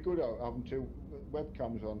 Wouldn't it be good having two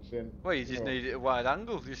webcams on saying? Well, you just need it a wide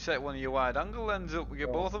angle. Just set one of your wide angle lens up. We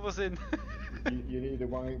get both of us in. you need a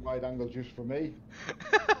wide angle just for me.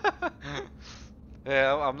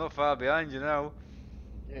 Yeah, I'm not far behind you now.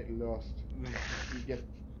 Get lost. You get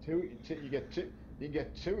two. You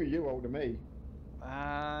get two of you out of me.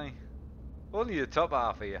 Aye. Only the top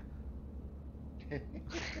half of you.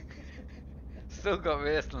 Still got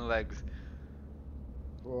racing legs.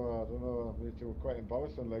 Well, I don't know. They were quite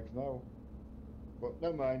embarrassing legs now. But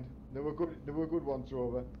never mind. They were good. They were good once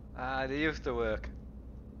over. Ah, they used to work.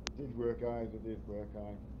 Did work, aye. They did work,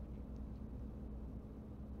 aye.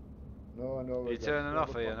 No. You regrets. turning Never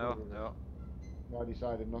off here? No, properly no. I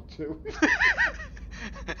decided not to.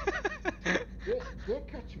 they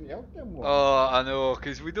catch me out them ones. Oh, I know,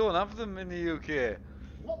 'cause we don't have them in the UK.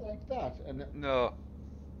 Not like that, and No.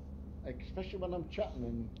 like, especially when I'm chatting,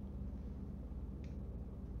 and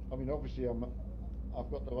I mean, obviously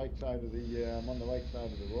I've got the right side of the I'm on the right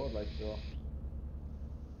side of the road, like so.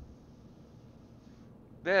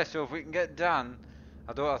 There, so if we can get Dan,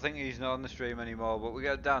 I think he's not on the stream anymore, but we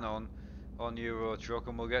get Dan on Euro Truck,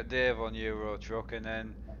 and we'll get Dave on Euro Truck, and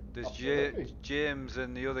then there's Absolutely. James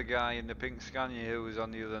and the other guy in the pink Scania who was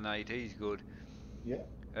on the other night. He's good. Yeah.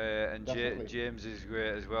 And Definitely. James is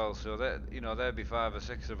great as well. So that there'd be 5 or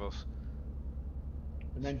 6 of us.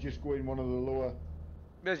 And then just go in one of the lower.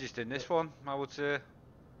 We're just in this one, I would say.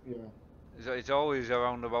 Yeah. It's always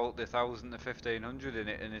around about the 1,000 to 1,500 in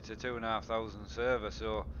it, and it's a 2,500 server,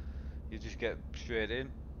 so you just get straight in.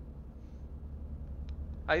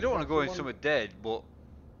 I don't want to That's go the in one- somewhere dead, but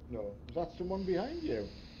No. Is that someone behind you?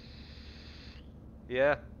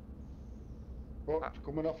 Yeah, Oh, uh, it's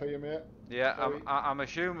coming off here, mate. yeah. Sorry. I'm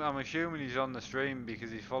assuming he's on the stream because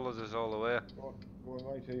he follows us all the way. Oh, going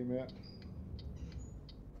right here, mate.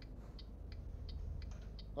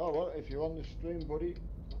 Oh, well, if you're on the stream, buddy,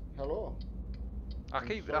 hello. And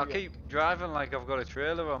I sorry, keep driving like I've got a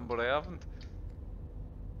trailer on, but I haven't.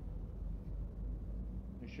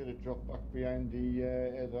 you should have dropped back behind the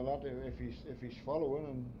lad if he's following.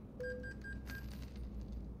 And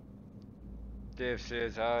Dave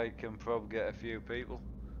says I can probably get a few people.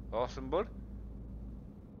 Awesome, bud.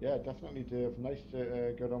 yeah, definitely, Dave. Nice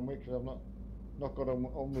to get on with, because I've not got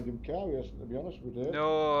on with him car racing, to be honest with Dave.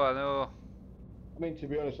 No, I know. I mean, to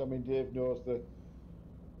be honest, I mean, Dave knows the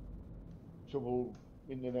trouble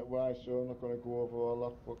internet-wise, so I'm not going to go over all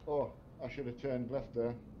that. But oh, I should have turned left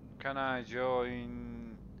there. Can I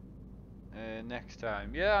join next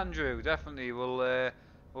time? Yeah, Andrew, definitely. We'll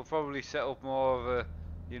probably set up more of a,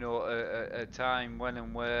 a time when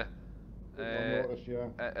and where, Bit more notice,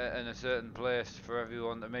 yeah. in a certain place for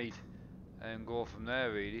everyone to meet, and go from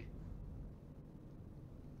there. Really.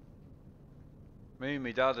 Me and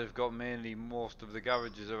my dad have got mainly most of the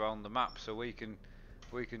garages around the map, so we can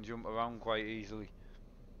jump around quite easily.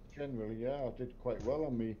 Generally, yeah, I did quite well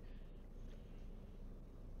on me.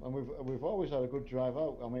 And we've always had a good drive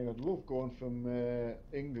out. I mean, I'd love going from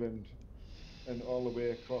England and all the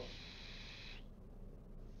way across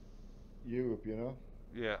Europe, you know.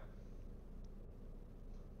 Yeah.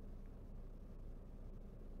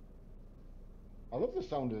 I love the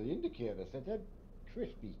sound of the indicators. They're dead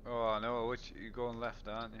crispy. Oh, I know. Which you're going left,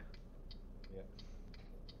 aren't you?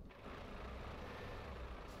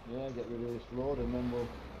 Yeah, get rid of this load and then we'll...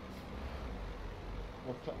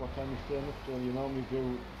 What time are you staying up till? You normally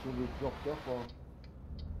do till we've dropped off, or...?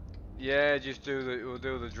 Yeah, just we'll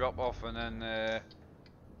do the drop off and then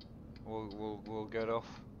we'll get off.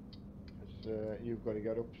 Because you've got to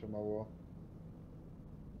get up somehow.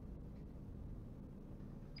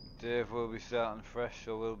 Dave will be starting fresh,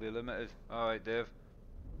 so we'll be limited. All right, Dave.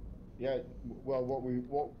 Yeah, well, what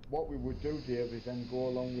we would do, Dave, is then go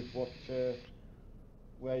along with what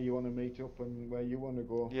where you want to meet up and where you want to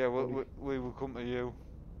go. Yeah, we will come to you.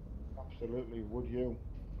 Absolutely, would you?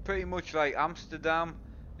 Pretty much like Amsterdam.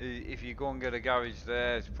 If you go and get a garage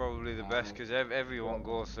there, it's probably the best because everyone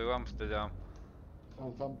goes through Amsterdam.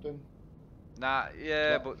 Southampton. Nah,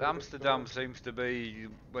 yeah, That but sort of Amsterdam story. seems to be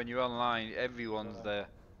when you're online, everyone's there.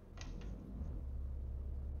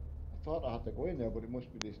 I thought I had to go in there, but it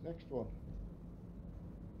must be this next one.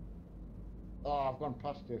 Oh, I've gone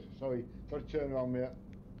past it. Sorry, got to turn around, mate.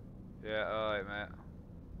 Yeah, all right, mate.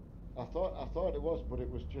 I thought it was, but it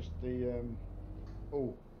was just the.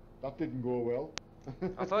 Oh, that didn't go well.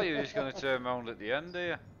 I thought you were just going to turn around at the end, do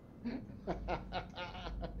you?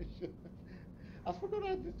 I forgot I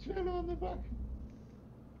had the trailer on the back.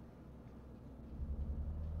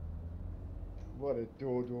 What a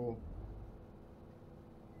dodo.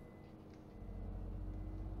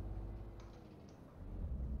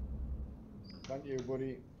 Thank you,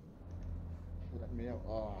 buddy. Let me out.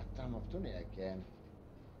 Oh, damn, I've done it again.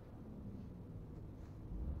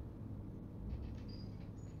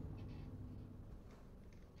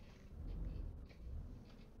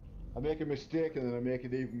 I make a mistake and then I make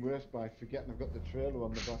it even worse by forgetting I've got the trailer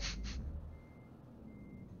on the back.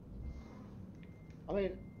 I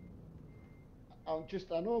mean,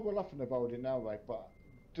 I know we're laughing about it now, right, but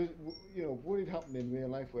would it happen in real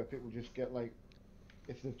life where people just get like,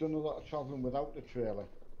 if they've done a lot of travelling without the trailer?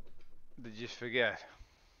 They just forget.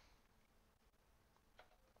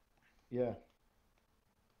 Yeah.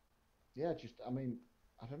 Yeah, I mean,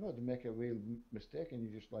 I don't know, they make a real mistake and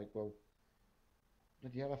you're just like, well,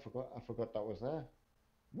 bloody hell, I forgot that was there.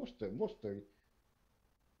 Must do.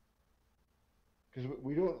 Because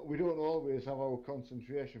we don't always have our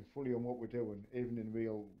concentration fully on what we're doing, even in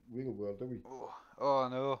real world, do we? Oh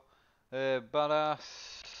no.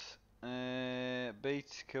 Badass.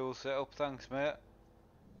 Beats, cool setup, thanks mate.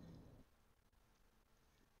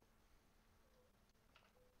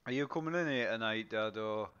 Are you coming in here tonight, Dad,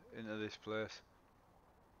 or into this place?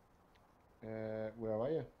 Where are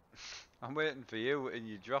you? I'm waiting for you in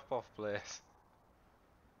your drop-off place.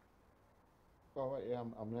 Oh right, yeah,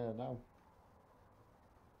 I'm there now.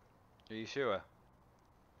 Are you sure?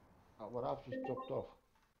 Well, I've just dropped off.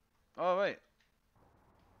 All right.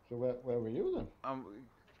 So where were you then?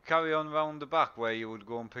 Carry on round the back where you would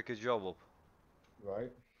go and pick a job up.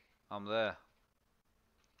 Right. I'm there.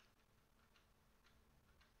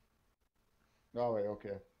 Oh right,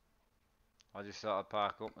 okay. I just thought I'd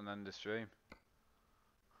park up and end the stream.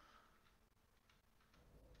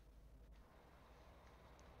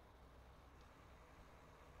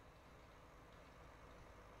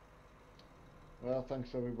 Well, thanks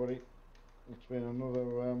everybody. It's been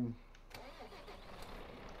another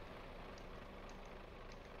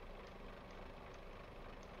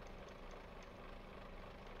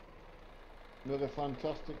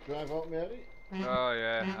fantastic drive out, matey. Oh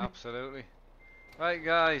yeah, absolutely. Right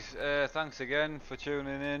guys, thanks again for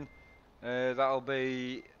tuning in. That'll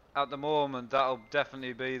be, at the moment, that'll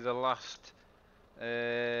definitely be the last,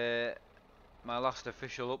 my last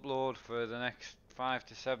official upload for the next 5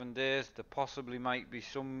 to 7 days. There possibly might be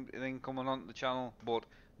something coming onto the channel, but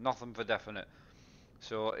nothing for definite.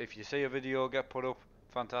 So if you see a video get put up,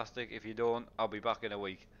 fantastic. If you don't, I'll be back in a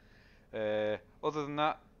week. Other than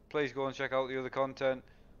that, please go and check out the other content.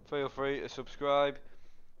 Feel free to subscribe,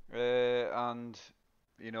 and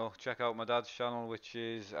you know, check out my dad's channel, which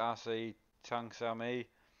is RC Tanks Me.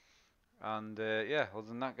 And yeah, other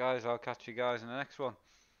than that, guys, I'll catch you guys in the next one.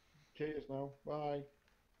 Cheers now. Bye.